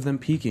shots of them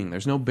peeking.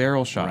 There's no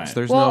barrel shots. Right.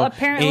 There's Well, no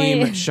apparently-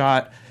 aim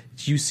shot.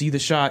 You see the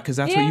shot because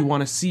that's what Yeah. you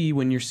want to see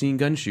when you're seeing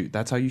gun shoot.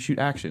 That's how you shoot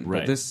action. Right.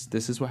 But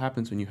this is what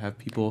happens when you have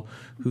people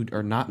who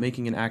are not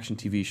making an action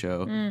TV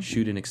show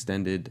shoot an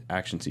extended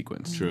action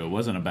sequence. True, it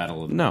wasn't a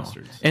battle of the No,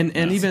 bastards. and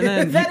even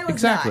then, That it was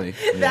exactly.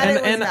 not. That it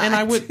was and not.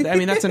 I would, I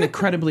mean, that's an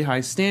incredibly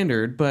high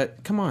standard.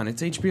 But come on,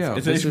 it's HBO.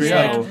 It's This is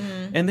HBO. like-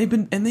 and they've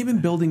been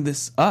building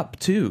this up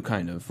too,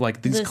 kind of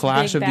like this This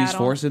clash big of these battle.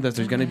 forces. That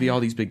there's going to be all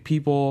these big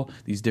people,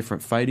 these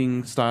different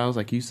fighting styles,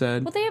 like you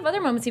said. Well, they have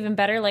other moments even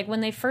better, like when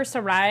they first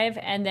arrive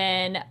and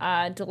then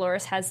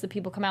Dolores has the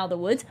people come out of the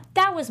woods.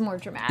 That was more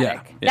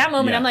dramatic. Yeah. That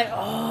moment, Yeah. I'm like, oh.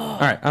 All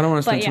right, I don't want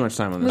to spend But too yeah. much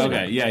time on this. Move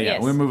Okay, yeah.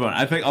 Yes. We move on.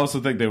 I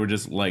think they were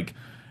just like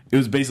it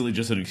was basically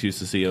just an excuse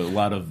to see a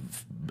lot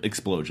of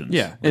explosions.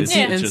 Yeah, and It's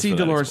see, just and for see that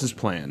Dolores' explosion.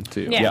 plan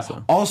too. Yeah. Yeah.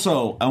 So.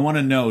 Also, I want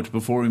to note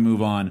before we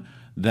move on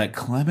that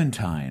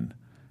Clementine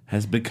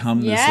has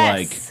become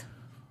Yes. this like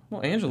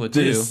Well, Angela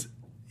too. this.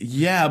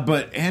 Yeah,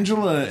 but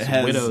Angela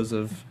has Widows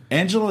of.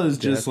 Angela is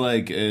just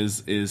like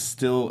is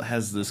still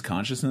has this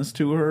consciousness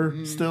to her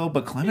still,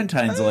 but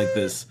Clementine's like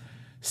this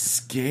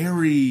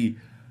scary,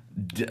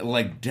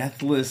 like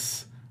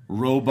deathless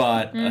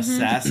robot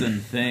assassin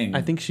thing.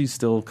 I think she's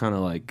still kind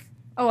of like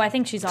Oh, I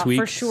think she's off tweaked,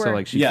 for sure. so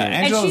like she Yeah, can't.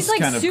 and Angela's she's like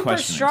kind of super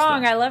questioning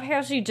strong. stuff. I love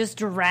how she just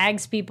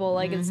drags people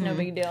like it's no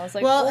big deal. It's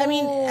like, Well, I oh.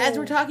 mean, as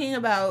we're talking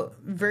about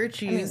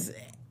virtues,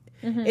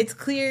 it's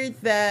clear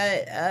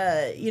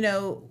that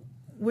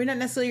we're not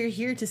necessarily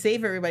here to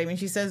save everybody. I mean,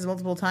 she says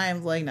multiple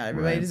times, like, not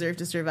everybody Right. deserves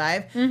to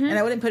survive, and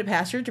I wouldn't put it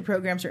past her to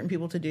program certain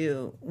people to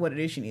do what it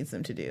is she needs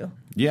them to do.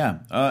 yeah,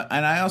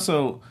 and I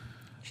also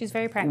she's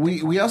very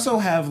practical. we also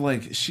have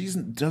like she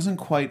doesn't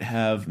quite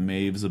have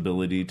Maeve's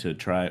ability to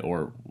try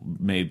or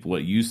Maeve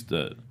what used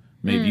to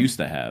Maeve used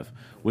to have,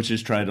 which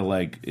is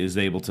is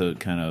able to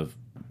kind of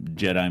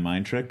Jedi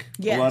mind trick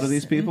a lot of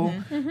these people.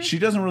 She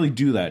doesn't really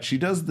do that. She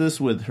does this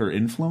with her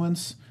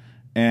influence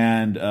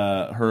and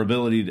her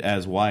ability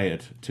as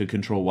Wyatt to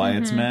control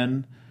Wyatt's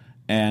men.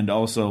 And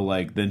also,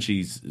 then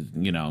she's,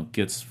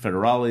 gets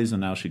Federales,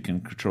 and now she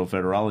can control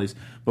Federales.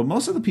 But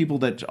most of the people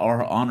that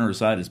are on her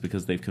side is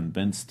because they've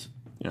convinced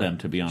them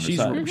to be on her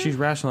side. She's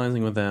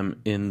rationalizing with them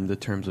in the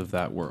terms of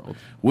that world.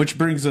 Which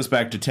brings us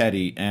back to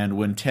Teddy. And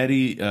when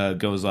Teddy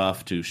goes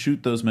off to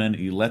shoot those men,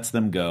 he lets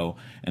them go.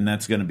 And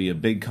that's going to be a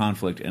big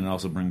conflict. And it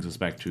also brings us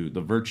back to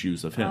the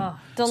virtues of him. Oh,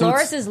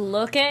 Dolores'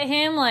 look at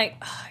him like,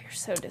 oh, you're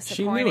so disappointing.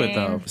 She knew it,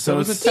 though. So it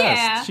was a test.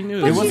 Yeah, She knew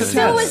but it was she a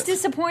still test. was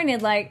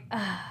disappointed. Like,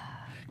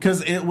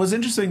 Because it was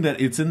interesting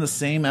that it's in the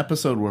same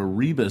episode where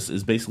Rebus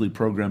is basically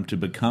programmed to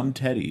become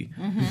Teddy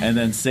and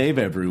then save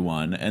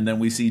everyone. And then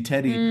we see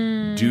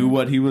Teddy do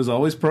what he was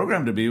always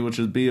programmed to be, which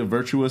is be a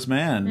virtuous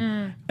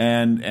man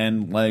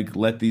and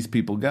let these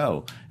people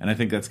go. And I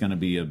think that's going to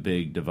be a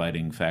big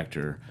dividing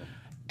factor.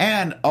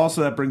 And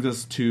also that brings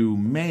us to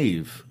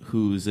Maeve,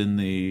 who's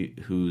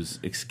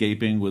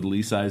escaping with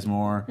Lee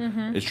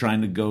Sizemore, is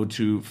trying to go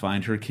to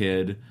find her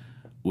kid,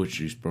 which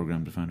she's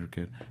programmed to find her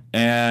kid,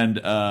 and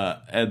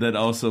then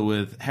also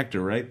with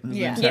Hector, right? His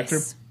name's Hector.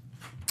 Yes.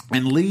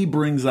 And Lee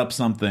brings up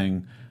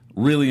something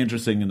really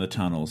interesting in the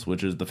tunnels,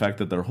 which is the fact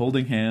that they're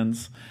holding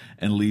hands,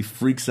 and Lee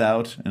freaks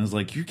out and is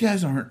like, "You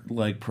guys aren't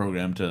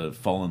programmed to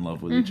fall in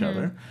love with each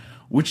other,"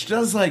 which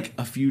does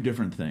a few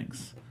different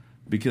things,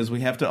 because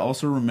we have to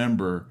also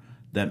remember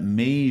that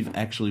Maeve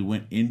actually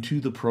went into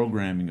the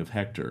programming of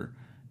Hector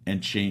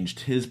and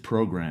changed his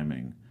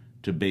programming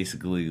to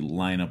basically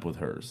line up with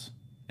hers.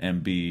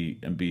 And be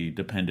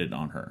dependent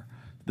on her.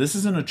 This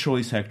isn't a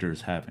choice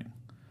Hector's having.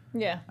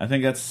 yeah. I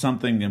think that's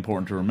something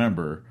important to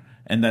remember,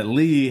 and that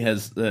Lee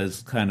has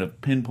kind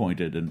of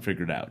pinpointed and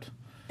figured out.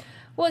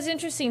 Well, it's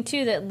interesting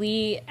too that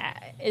Lee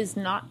is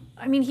not.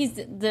 I mean,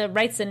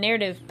 writes the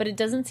narrative, but it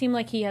doesn't seem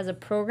like he has a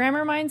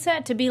programmer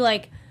mindset to be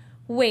like,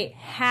 wait,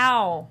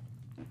 how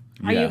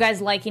are you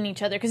guys liking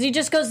each other? Because he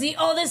just goes,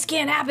 this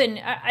can't happen.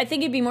 I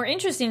think it'd be more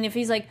interesting if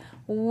he's like,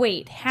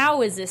 wait,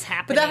 how is this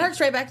happening? But that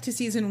harks right back to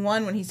season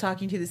 1 when he's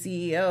talking to the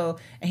CEO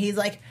and he's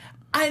like,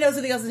 I know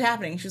something else is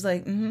happening. She's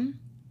like,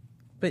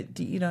 but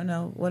you don't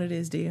know what it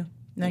is, do you?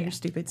 No, you're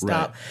stupid.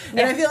 Stop.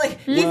 Right. And I feel like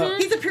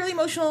he's a purely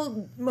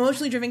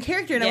emotionally driven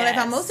character. And what I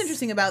found most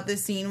interesting about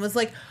this scene was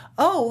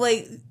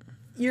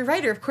you're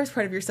right, or of course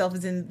part of yourself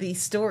is in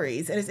these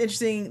stories. And it's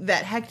interesting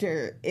that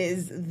Hector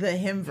is the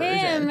him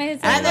version.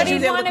 It's and that what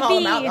he's you able to wanna call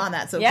him be. out on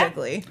that so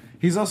quickly.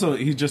 He's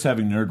just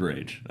having nerd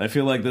rage. I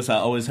feel like this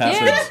always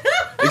happens.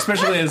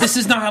 Especially as... This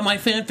is not how my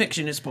fan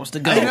fiction is supposed to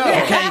go.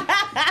 Okay?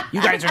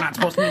 You guys are not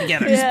supposed to be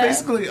together. He's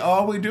basically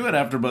all we do at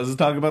AfterBuzz is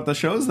talk about the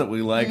shows that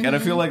we like. And I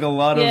feel like a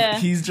lot of...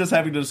 He's just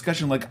having a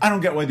discussion I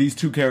don't get why these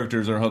two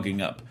characters are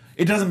hooking up.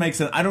 It doesn't make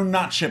sense. I do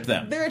not ship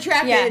them. They're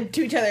attracted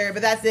to each other,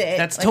 but that's it.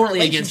 That's totally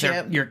against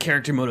your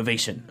character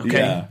motivation. Okay,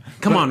 Yeah.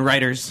 Come on,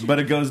 writers. But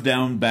it goes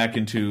down back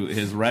into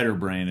his writer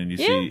brain, and you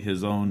see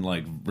his own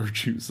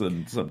virtues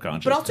and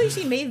subconscious. But also, you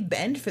see Maeve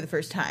bend for the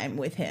first time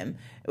with him,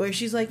 where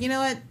she's like, you know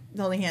what,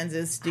 holding hands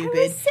is stupid.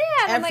 I was sad.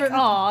 And I'm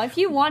like, if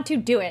you want to,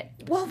 do it.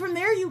 Well, from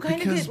there, you kind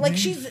of Because get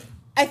Maeve-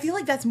 I feel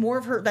like that's more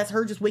of her. That's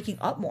her just waking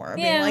up more.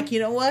 Being Yeah, like, you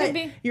know what? could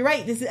be. You're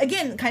right. This is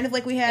again kind of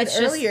like we had It's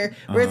just- earlier,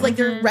 where it's like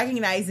they're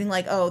recognizing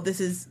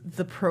this is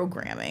the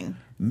programming.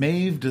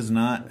 Maeve does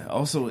not.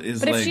 Also,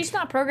 is But if she's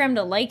not programmed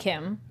to like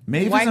him,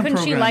 Maeve why isn't couldn't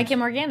she programmed- like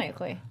him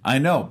organically? I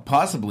know,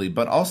 possibly,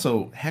 but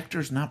also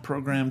Hector's not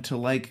programmed to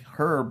like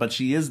her, but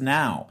she is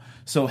now.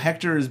 So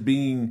Hector is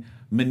being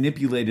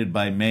manipulated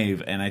by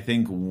Maeve, and I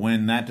think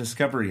when that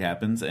discovery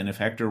happens, and if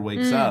Hector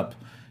wakes up,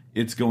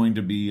 it's going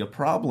to be a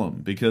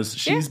problem because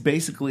she's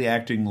basically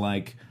acting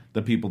like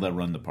the people that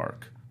run the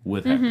park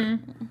with Hector.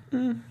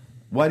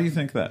 Why do you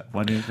think that?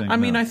 Why do you think? I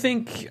mean, I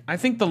think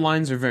the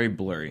lines are very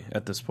blurry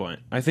at this point.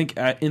 I think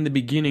in the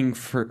beginning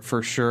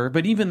for sure,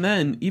 but even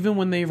then, even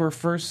when they were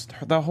first,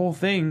 the whole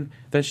thing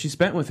that she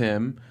spent with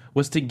him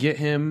was to get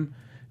him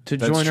to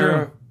join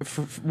her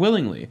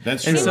willingly.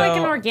 That's It true. seemed like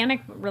an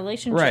organic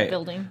relationship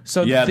building.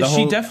 So Yeah, the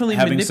she whole definitely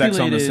having manipulated.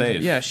 sex on the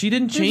safe. Yeah, she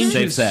didn't change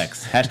safe his,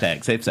 sex.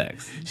 Hashtag safe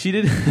sex. She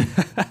did.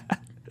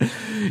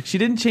 She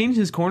didn't change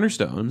his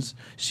cornerstones.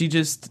 She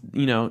just,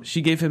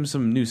 she gave him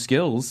some new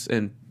skills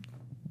and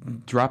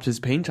dropped his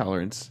pain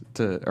tolerance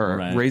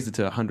raised it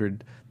to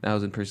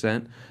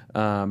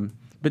 100,000%.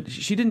 But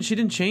she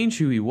didn't change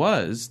who he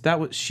was.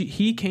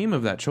 He came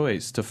of that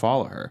choice to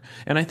follow her,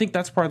 and I think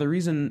that's part of the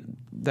reason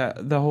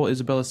that the whole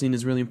Isabella scene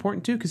is really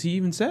important too. Because he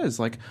even says,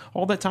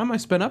 all that time I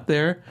spent up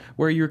there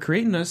where you were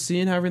creating us,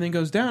 seeing how everything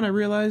goes down, I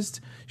realized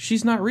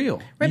she's not real.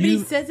 Right, but he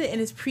says it in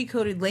his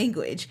pre-coded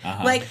language.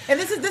 And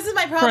this is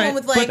my problem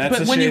with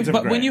That's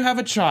but when you have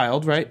a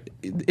child, right?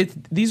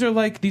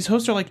 These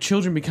hosts are like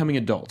children becoming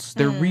adults.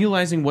 They're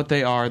realizing what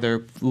they are.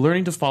 They're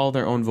learning to follow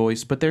their own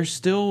voice, but they're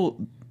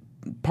still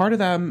part of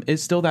them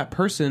is still that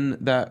person,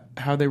 that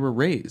how they were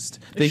raised.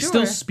 They Sure.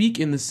 still speak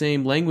in the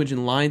same language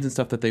and lines and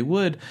stuff that they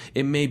would.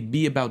 It may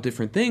be about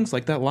different things.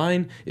 Like that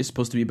line is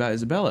supposed to be about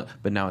Isabella,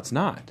 but now it's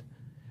not.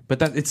 But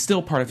that it's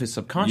still part of his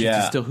subconscious. Yeah.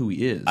 It's still who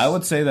he is. I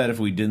would say that if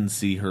we didn't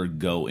see her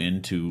go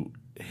into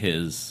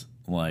his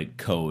like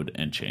code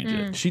and change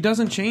it. She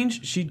doesn't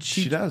change. She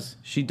does.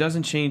 She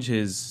doesn't change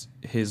his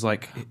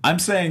like. I'm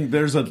saying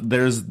there's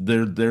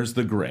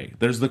the gray.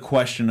 There's the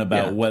question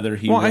about whether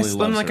he really loves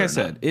like her I or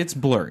said, not. it's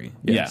blurry.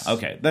 Yes. Yeah,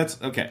 okay.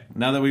 That's okay.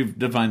 Now that we've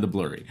defined the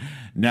blurry,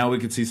 now we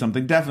can see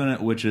something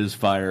definite, which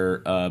is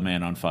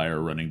man on fire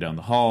running down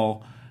the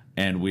hall,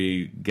 and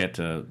we get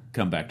to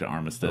come back to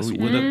Armistice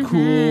with a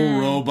cool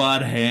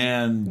robot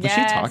hand. Was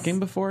she talking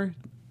before?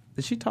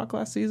 Did she talk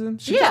last season?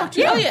 Yeah.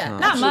 Oh, yeah.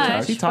 Not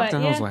much. She talked, but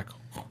and I was like,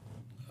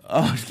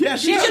 Oh, yeah,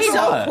 she She's does a so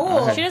lot.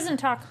 cool. She doesn't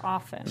talk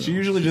often. She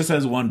usually just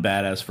has one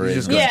badass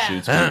phrase and Yeah.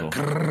 shoots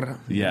people.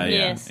 Yeah.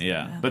 Yes.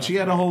 But she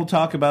had a whole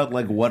talk about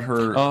like what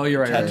her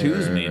you're right,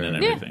 tattoos right. mean and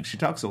everything. She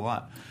talks a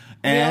lot.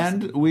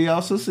 And we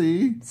also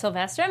see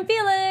Sylvester and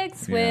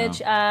Felix, Yeah.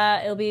 which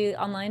it'll be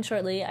online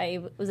shortly. I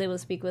was able to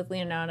speak with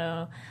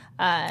Leonardo.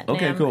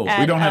 okay, Nam cool. at,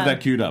 We don't have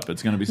that queued up.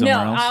 It's going to be somewhere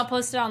No, else. I'll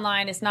post it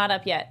online. It's not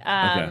up yet.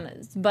 Okay.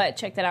 But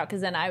check that out,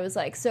 because then I was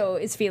like, so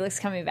is Felix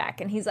coming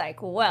back? And he's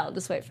like, well,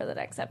 just wait for the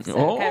next episode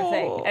kind of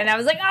thing. And I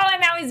was like, oh,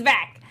 and now he's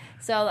back.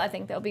 So I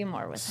think there'll be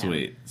more with him.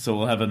 Sweet. So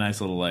we'll have a nice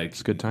little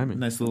it's good timing.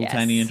 nice little Yes.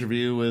 tiny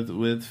interview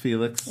with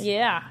Felix.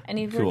 Yeah, and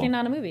he's Cool. working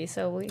on a movie,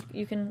 so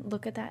you can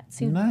look at that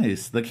soon.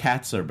 Nice. The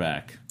cats are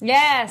back.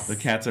 Yes. The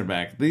cats are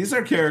back. These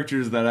are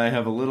characters that I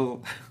have a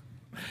little.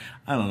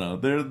 I don't know.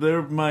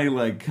 They're my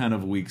like kind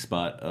of weak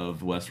spot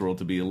of Westworld,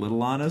 to be a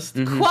little honest.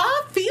 Qua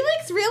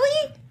Felix,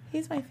 really?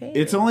 He's my favorite.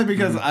 It's only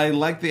because I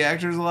like the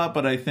actors a lot,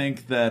 but I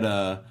think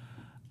that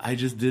I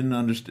just didn't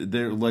understand.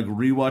 They're like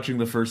rewatching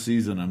the first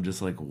season. I'm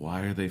just like,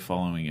 why are they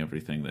following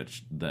everything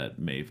that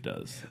Maeve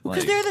does? Because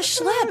Like, they're the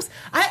schleps.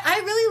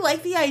 I really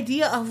like the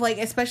idea of like,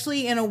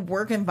 especially in a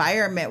work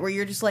environment where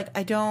you're just like,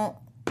 I don't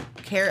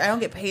care. I don't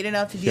get paid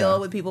enough to deal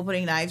with people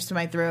putting knives to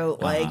my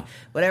throat. Like,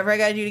 whatever I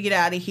got to do to get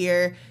out of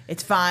here,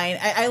 it's fine.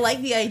 I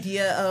like the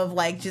idea of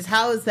like, just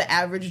how is the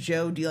average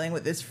Joe dealing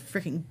with this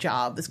freaking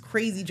job, this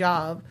crazy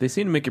job? They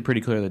seem to make it pretty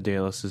clear that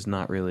Dallas does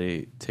not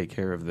really take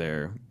care of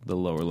the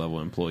lower level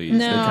employees. No.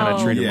 They kind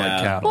of treat them Yeah.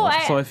 like cattle. Well,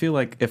 So I feel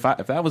like if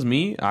that was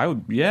me, I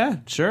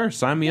would sure,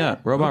 sign me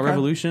up. Robot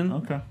Revolution.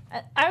 Okay.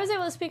 I was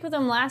able to speak with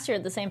him last year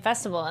at the same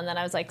festival, and then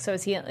I was like, so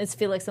is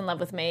Felix in love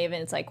with Maeve?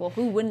 And it's like, well,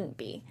 who wouldn't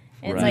be?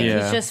 And it's Right. like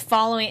Yeah. he's just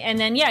following, and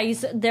then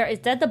it's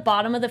at the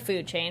bottom of the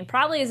food chain,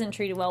 probably isn't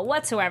treated well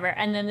whatsoever,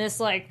 and then this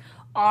like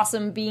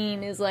awesome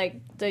being is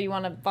like, do you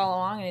want to follow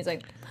along? And he's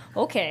like,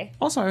 okay.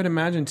 Also, I would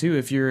imagine too,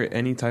 if you're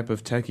any type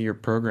of techie or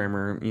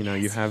programmer, you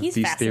have he's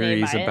these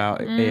fascinated theories by it.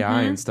 about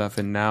AI and stuff,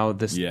 and now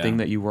this Yeah. thing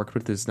that you worked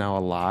with is now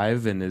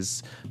alive and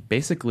is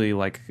basically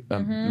like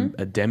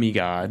a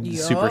demigod,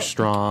 Yup. super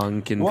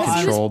strong, can Well, I was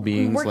control He was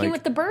beings. working like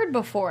with the bird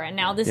before, and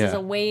now this is Yeah.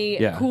 a way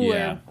Yeah. cooler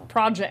Yeah.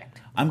 project.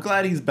 I'm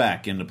glad he's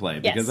back into play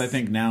because Yes. I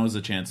think now is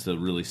a chance to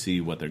really see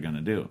what they're going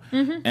to do.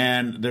 Mm-hmm.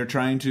 And they're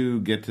trying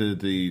to get to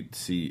the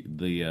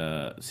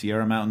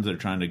Sierra Mountains. They're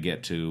trying to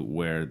get to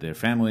where their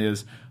family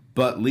is.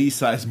 But Lee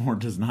Sizemore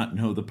does not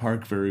know the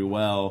park very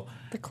well.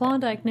 The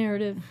Klondike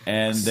narrative.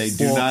 And they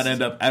do not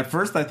end up... At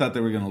first, I thought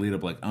they were going to lead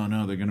up like, oh,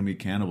 no, they're going to be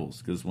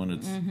cannibals. Because when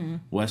it's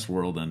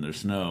Westworld and there's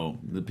snow,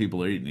 the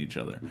people are eating each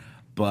other.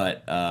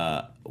 But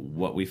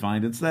what we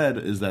find instead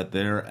is that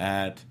they're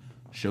at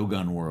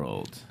Shogun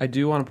World. I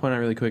do want to point out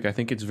really quick, I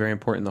think it's very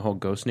important the whole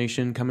Ghost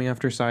Nation coming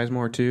after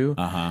Sizemore too.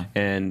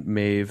 And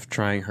Maeve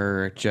trying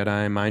her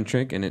Jedi mind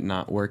trick and it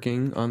not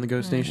working on the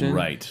Ghost Nation.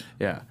 Right.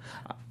 Yeah.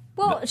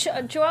 Well,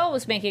 Joelle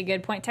was making a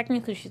good point.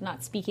 Technically, she's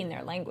not speaking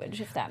their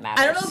language, if that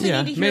matters. I don't know if we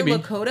Yeah, need to hear maybe.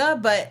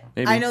 Lakota, but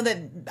Maybe. I know that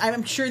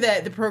I'm sure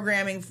that the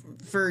programming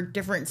for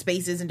different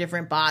spaces and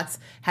different bots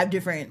have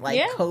different like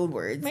Yeah, code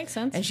words. makes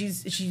sense. And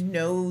she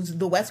knows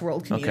the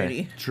Westworld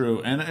community.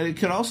 True. And it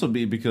could also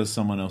be because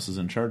someone else is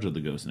in charge of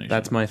the Ghost Nation.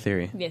 That's my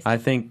theory. Yes. I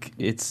think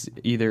it's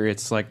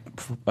like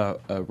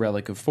a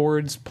relic of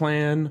Ford's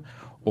plan,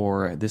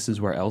 or this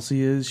is where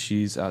Elsie is.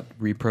 She's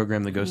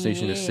reprogrammed the Ghost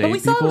Nation to save But we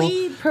saw people.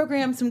 Lee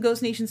program some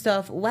Ghost Nation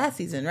stuff last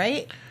season,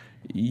 right?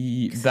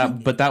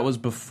 But that was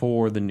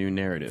before the new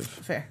narrative.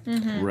 Fair.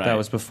 right. That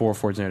was before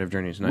Ford's narrative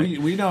journey tonight.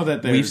 We know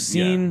that We've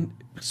seen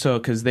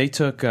because they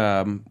took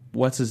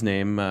what's his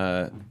name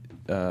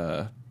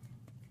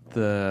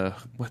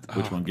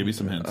Which one? Give me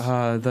some hints.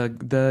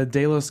 the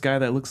Delos guy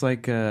that looks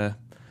like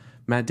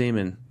Matt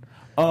Damon.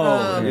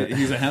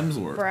 He's a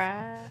Hemsworth.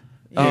 Brad.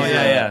 Oh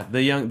yeah,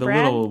 the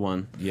Brad? little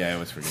one. Yeah, I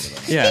always forget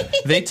about that. Yeah,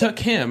 they took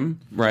him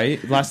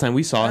right last time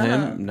we saw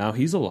him. Now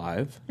he's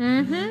alive,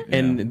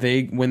 and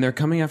when they're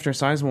coming after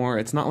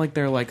Sizemore, it's not like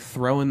they're like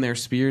throwing their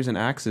spears and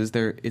axes.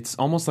 It's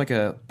almost like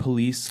a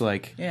police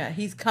like. Yeah,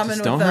 he's coming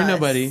Just with don't us. hurt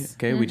nobody.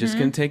 Okay, we just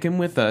gonna take him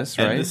with us,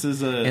 And right? this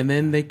is and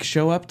then they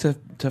show up to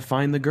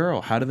find the girl.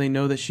 How do they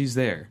know that she's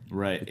there?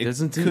 Right. It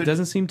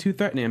doesn't seem too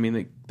threatening. I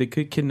mean, they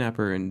could kidnap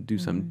her and do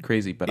something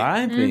crazy, but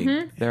I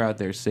think they're out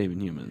there saving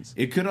humans.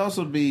 It could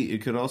also be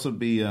it could also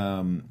be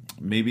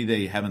maybe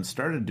they haven't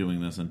started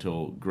doing this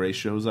until Grace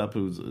shows up,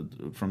 who's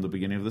from the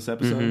beginning of this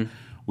episode.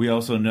 We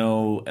also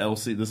know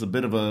Elsie. This is a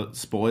bit of a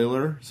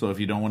spoiler, so if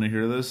you don't want to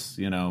hear this,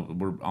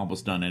 we're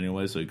almost done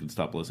anyway, so you can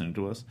stop listening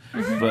to us.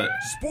 But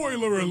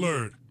Spoiler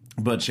alert!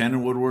 But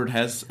Shannon Woodward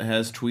has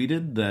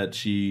tweeted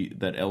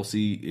that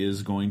Elsie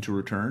is going to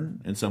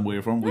return in some way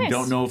or form. Nice. We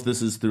don't know if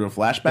this is through a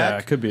flashback. Yeah,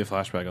 it could be a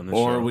flashback on this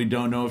show. Or we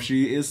don't know if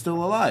she is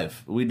still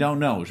alive. We don't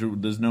know.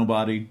 There's no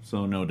body,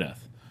 so no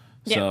death.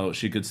 Yeah. So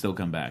she could still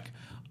come back.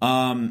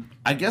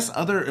 I guess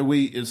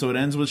so it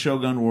ends with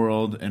Shogun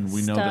World, and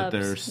we know that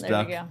they're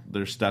stuck.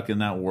 They're stuck in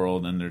that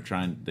world, and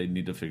they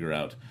need to figure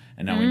out.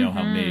 And now we know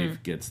how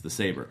Maeve gets the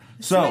saber.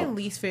 This is my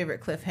least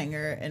favorite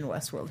cliffhanger in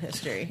Westworld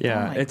history.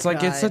 Yeah, it's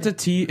like it's such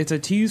it's a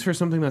tease for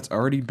something that's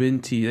already been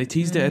teased. They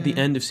teased it at the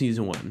end of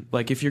season 1.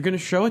 Like, if you're going to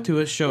show it to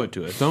us, show it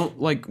to us. Don't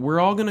we're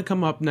all going to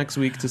come up next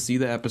week to see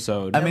the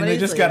episode. I mean, they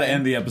just got to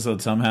end the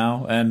episode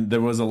somehow, and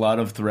there was a lot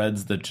of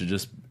threads that should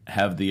just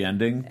have the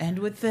ending. End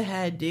with the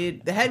head,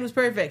 dude. The head was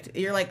perfect.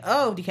 You're like,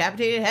 oh,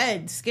 decapitated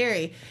head,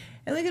 scary.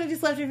 And they could have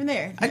just left it from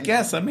there. I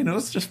guess. I mean, it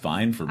was just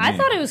fine for me. I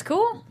thought it was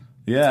cool.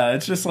 Yeah,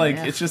 it's just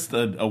it's just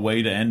a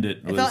way to end it.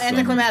 It felt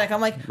anticlimactic.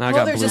 I'm like,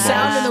 well, there's a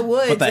sound in the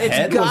woods. But the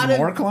head was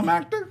more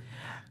climactic?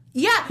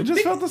 Yeah. It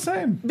just felt the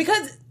same.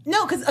 Because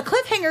a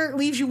cliffhanger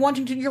leaves you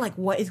wanting to, you're like,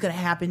 what is going to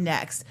happen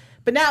next?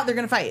 But now they're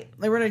going to fight.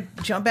 They're going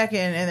to jump back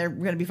in and they're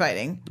going to be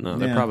fighting. No,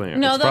 they're probably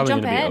they'll it's probably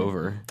jump gonna ahead. be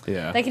over.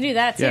 Yeah, They can do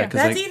that too. Yeah,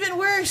 That's even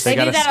worse. They do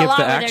gotta that a skip lot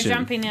the where they're action.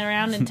 jumping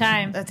around in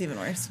time. That's even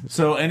worse.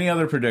 So, any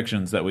other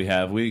predictions that we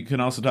have? We can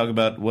also talk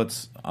about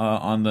what's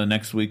on the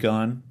next week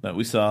on that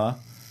we saw.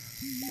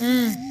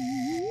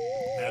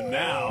 And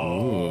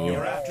now,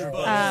 your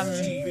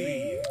AfterBuzz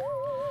TV.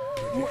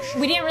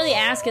 We didn't really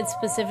ask it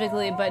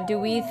specifically, but do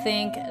we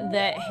think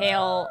that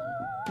Hale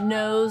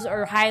knows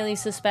or highly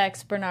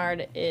suspects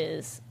Bernard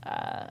is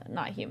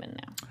not human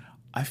now?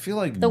 I feel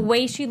like The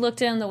way she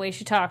looked at him, the way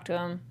she talked to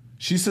him.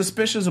 she's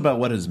suspicious about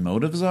what his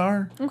motives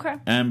are. Okay.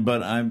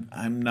 But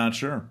I'm not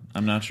sure.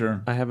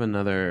 I have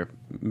another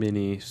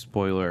mini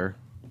spoiler.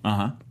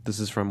 Uh-huh. This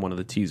is from one of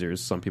the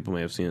teasers. Some people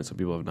may have seen it, some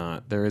people have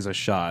not. There is a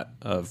shot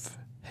of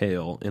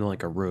Hale in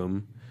like a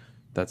room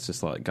that's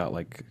just like got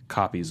like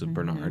copies of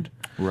Bernard.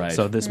 Right.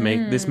 So this may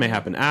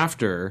happen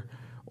after,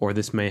 or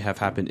this may have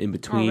happened in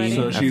between. Already.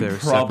 So after she they're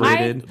probably-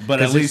 separated.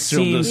 but at 'Cause it least she'll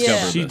seems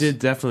discover she this. did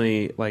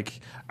definitely like,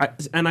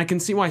 and I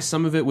can see why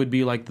some of it would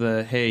be like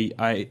hey,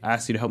 I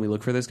asked you to help me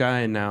look for this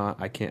guy, and now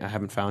I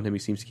haven't found him. He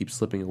seems to keep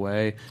slipping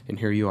away, and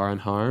here you are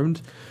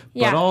unharmed.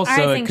 Yeah, but also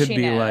I it think could she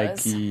be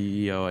knows. like,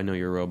 yo, I know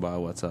you're a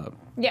robot. What's up?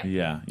 Yeah.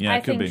 Yeah, I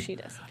it could think be. she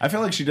does. I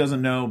feel like she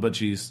doesn't know, but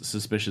she's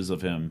suspicious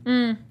of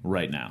him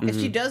right now. If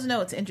she does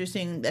know, it's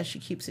interesting that she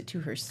keeps it to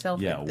herself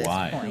Yeah, at this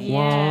why? point.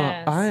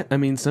 Yes. Well, I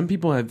mean, some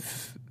people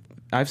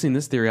I've seen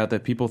this theory out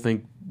that people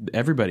think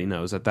everybody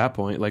knows at that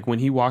point. Like when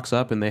he walks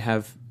up and they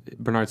have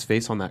Bernard's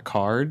face on that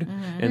card,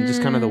 and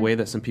just kind of the way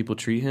that some people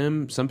treat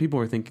him. Some people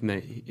are thinking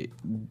that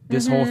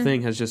this whole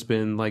thing has just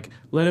been like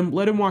let him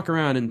walk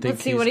around and think.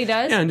 Let's see what he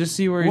does? Yeah, and just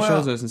see where he Well,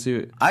 shows us and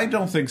see. I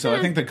don't think so. I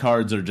think the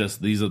cards are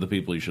just these are the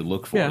people you should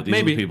look for. Yeah, These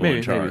maybe, are the people maybe,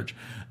 in charge.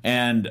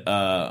 And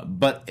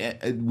but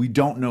we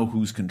don't know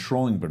who's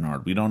controlling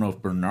Bernard. We don't know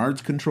if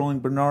Bernard's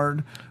controlling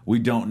Bernard. We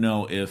don't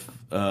know if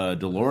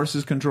Dolores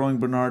is controlling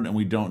Bernard, and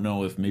we don't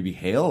know if maybe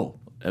Hale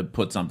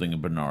put something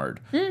in Bernard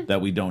that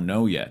we don't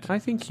know yet. I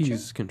think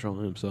he's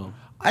controlling himself.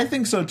 I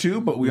think so too,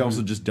 but we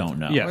also just don't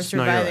know. Yes. We're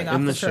No, you're surviving right. off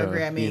In the the show,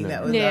 programming you know.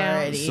 that was Yeah.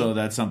 already. So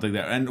that's something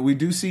that, and we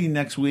do see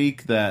next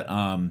week that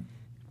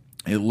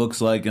it looks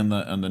like in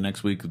the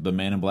next week the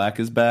Man in Black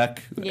is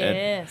back.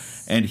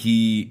 Yes. And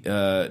he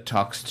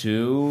talks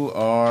to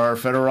our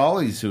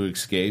federales who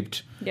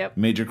escaped Yep.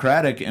 Major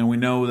Craddock, and we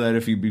know that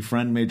if you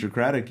befriend Major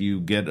Craddock, you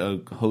get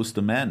a host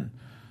of men.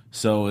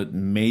 So it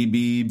may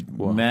be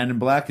Man in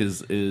Black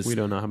is We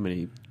don't know how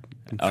many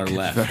are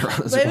left.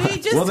 veterans. But we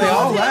just Well, they told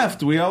all him, left.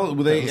 They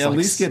was at like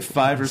least get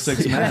 5 or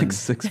 6 Yeah, men. like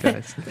 6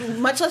 guys.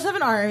 much less of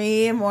an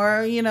army,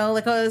 more,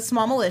 like a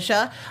small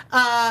militia.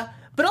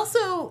 But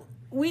also,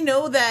 we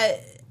know that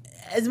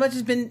as much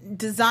has been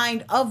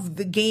designed of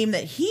the game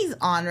that he's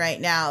on right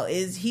now,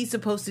 is he's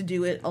supposed to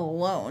do it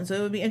alone. So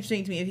it would be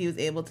interesting to me if he was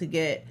able to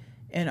get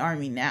an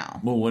army now.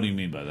 Well, what do you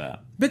mean by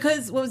that?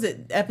 Because, what was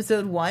it,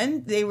 episode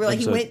 1? They were like,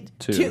 Episode he went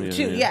two,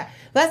 two. yeah.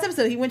 Last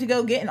episode, he went to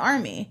go get an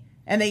army.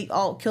 And they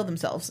all killed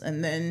themselves.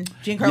 And then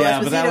Giancarlo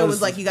Yeah, but that Esposito was-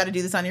 was like, you got to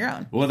do this on your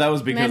own. Well, that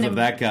was because Men of in-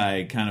 that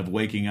guy kind of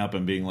waking up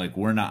and being like,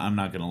 I'm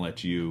not going to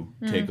let you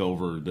take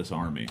over this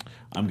army.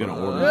 I'm going to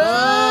order this. You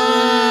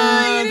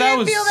that didn't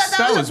was- feel that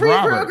that was was a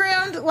Robert.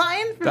 pre-programmed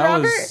line from That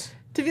Robert? was-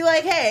 To be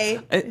like, hey,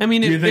 I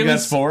mean, Do you think it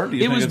that's was, forward? Do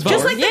you it think was it's both.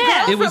 just like the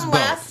Yeah. girl It was from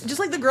both. just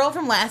like the girl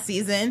from last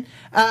season.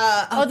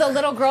 Oh, the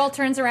little girl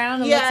turns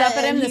around and looks up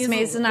at him. and This he's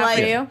maze is not like-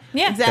 for you.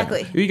 Yeah.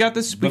 Exactly. We got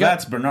this. But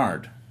that's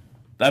Bernard.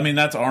 I mean,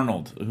 that's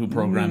Arnold who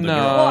programmed the No.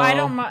 girl. Well, I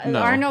don't mind. No.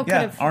 Arnold could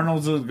Yeah, have.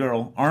 Arnold's a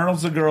girl.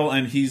 Arnold's a girl,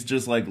 and he's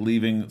just like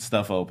leaving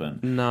stuff open.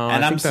 No,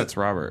 and I think that's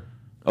Robert.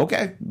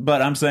 okay.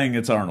 But I'm saying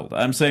it's Arnold.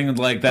 I'm saying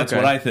like that's Okay.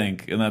 what I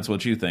think, and that's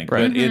what you think.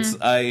 Right. But it's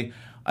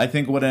I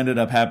think what ended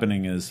up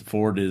happening is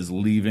Ford is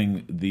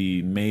leaving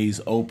the maze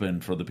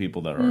open for the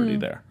people that are already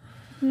there.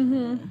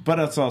 Mm-hmm. But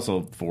it's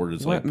also Ford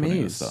is like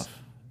putting this stuff.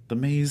 The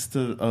maze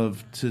to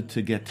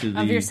get to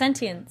the... Of your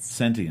sentience.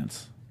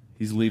 Sentience.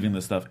 He's leaving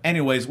this stuff.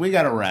 Anyways, we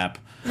got to wrap.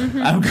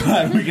 Mm-hmm. I'm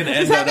glad we can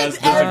end on us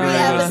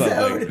disagreeing with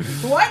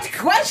something. What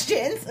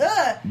questions?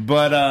 Ugh.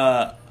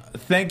 But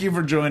thank you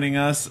for joining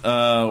us.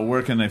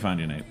 Where can they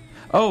find you, Nate?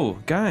 Oh,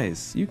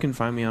 guys, you can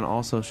find me on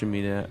all social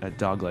media at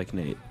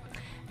DogLikeNate.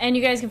 And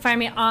you guys can find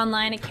me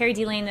online at Carrie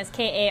D Lane. That's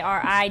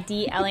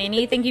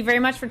KaridLane. Thank you very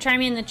much for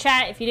chiming in the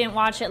chat. If you didn't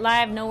watch it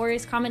live, no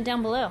worries. Comment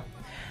down below.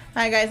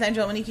 Hi guys, I'm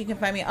Joel Monique. You can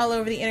find me all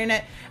over the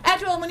internet at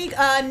Joel Monique.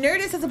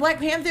 Nerdist has a Black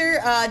Panther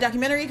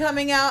documentary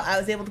coming out. I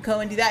was able to go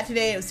and do that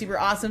today. It was super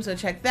awesome, so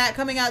check that,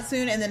 coming out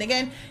soon. And then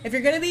again, if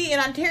you're going to be in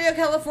Ontario,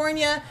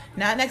 California,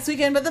 not next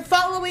weekend, but the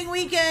following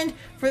weekend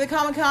for the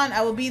Comic-Con,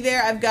 I will be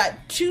there. I've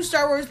got 2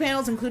 Star Wars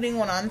panels, including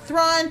one on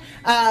Thrawn,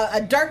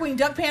 a Darkwing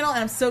Duck panel, and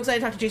I'm so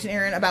excited to talk to Jason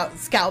Aaron about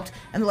Scalped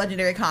and the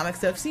Legendary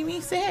Comics. So if you see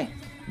me, say hey.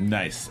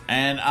 Nice.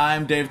 And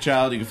I'm Dave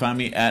Child. You can find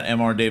me at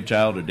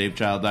mrdavechild or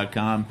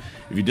davechild.com.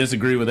 If you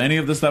disagree with any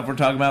of the stuff we're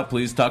talking about,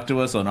 please talk to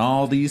us on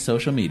all these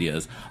social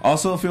medias.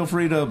 Also, feel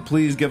free to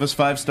please give us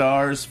 5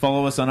 stars,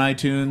 follow us on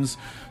iTunes,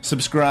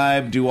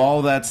 subscribe, do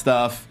all that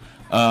stuff.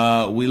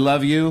 We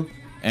love you,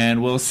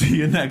 and we'll see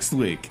you next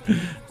week.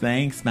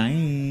 Thanks.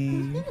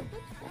 Bye.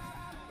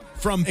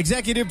 From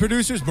executive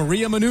producers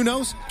Maria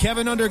Menounos,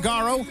 Kevin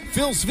Undergaro,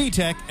 Phil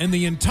Svitek, and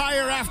the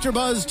entire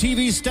AfterBuzz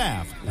TV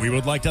staff, we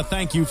would like to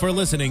thank you for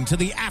listening to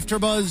the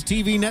AfterBuzz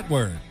TV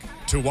network.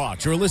 To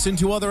watch or listen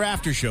to other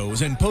after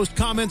shows and post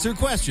comments or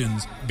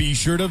questions, be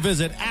sure to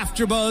visit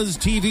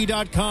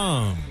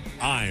AfterBuzzTV.com.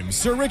 I'm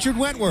Sir Richard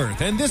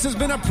Wentworth, and this has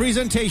been a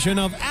presentation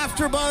of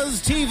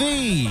AfterBuzz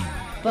TV.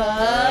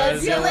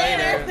 Buzz you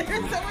later.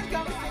 There's so much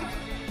conversation.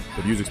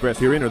 The views expressed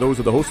herein are those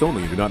of the hosts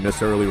only and do not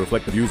necessarily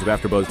reflect the views of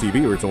AfterBuzz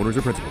TV or its owners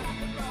or principals.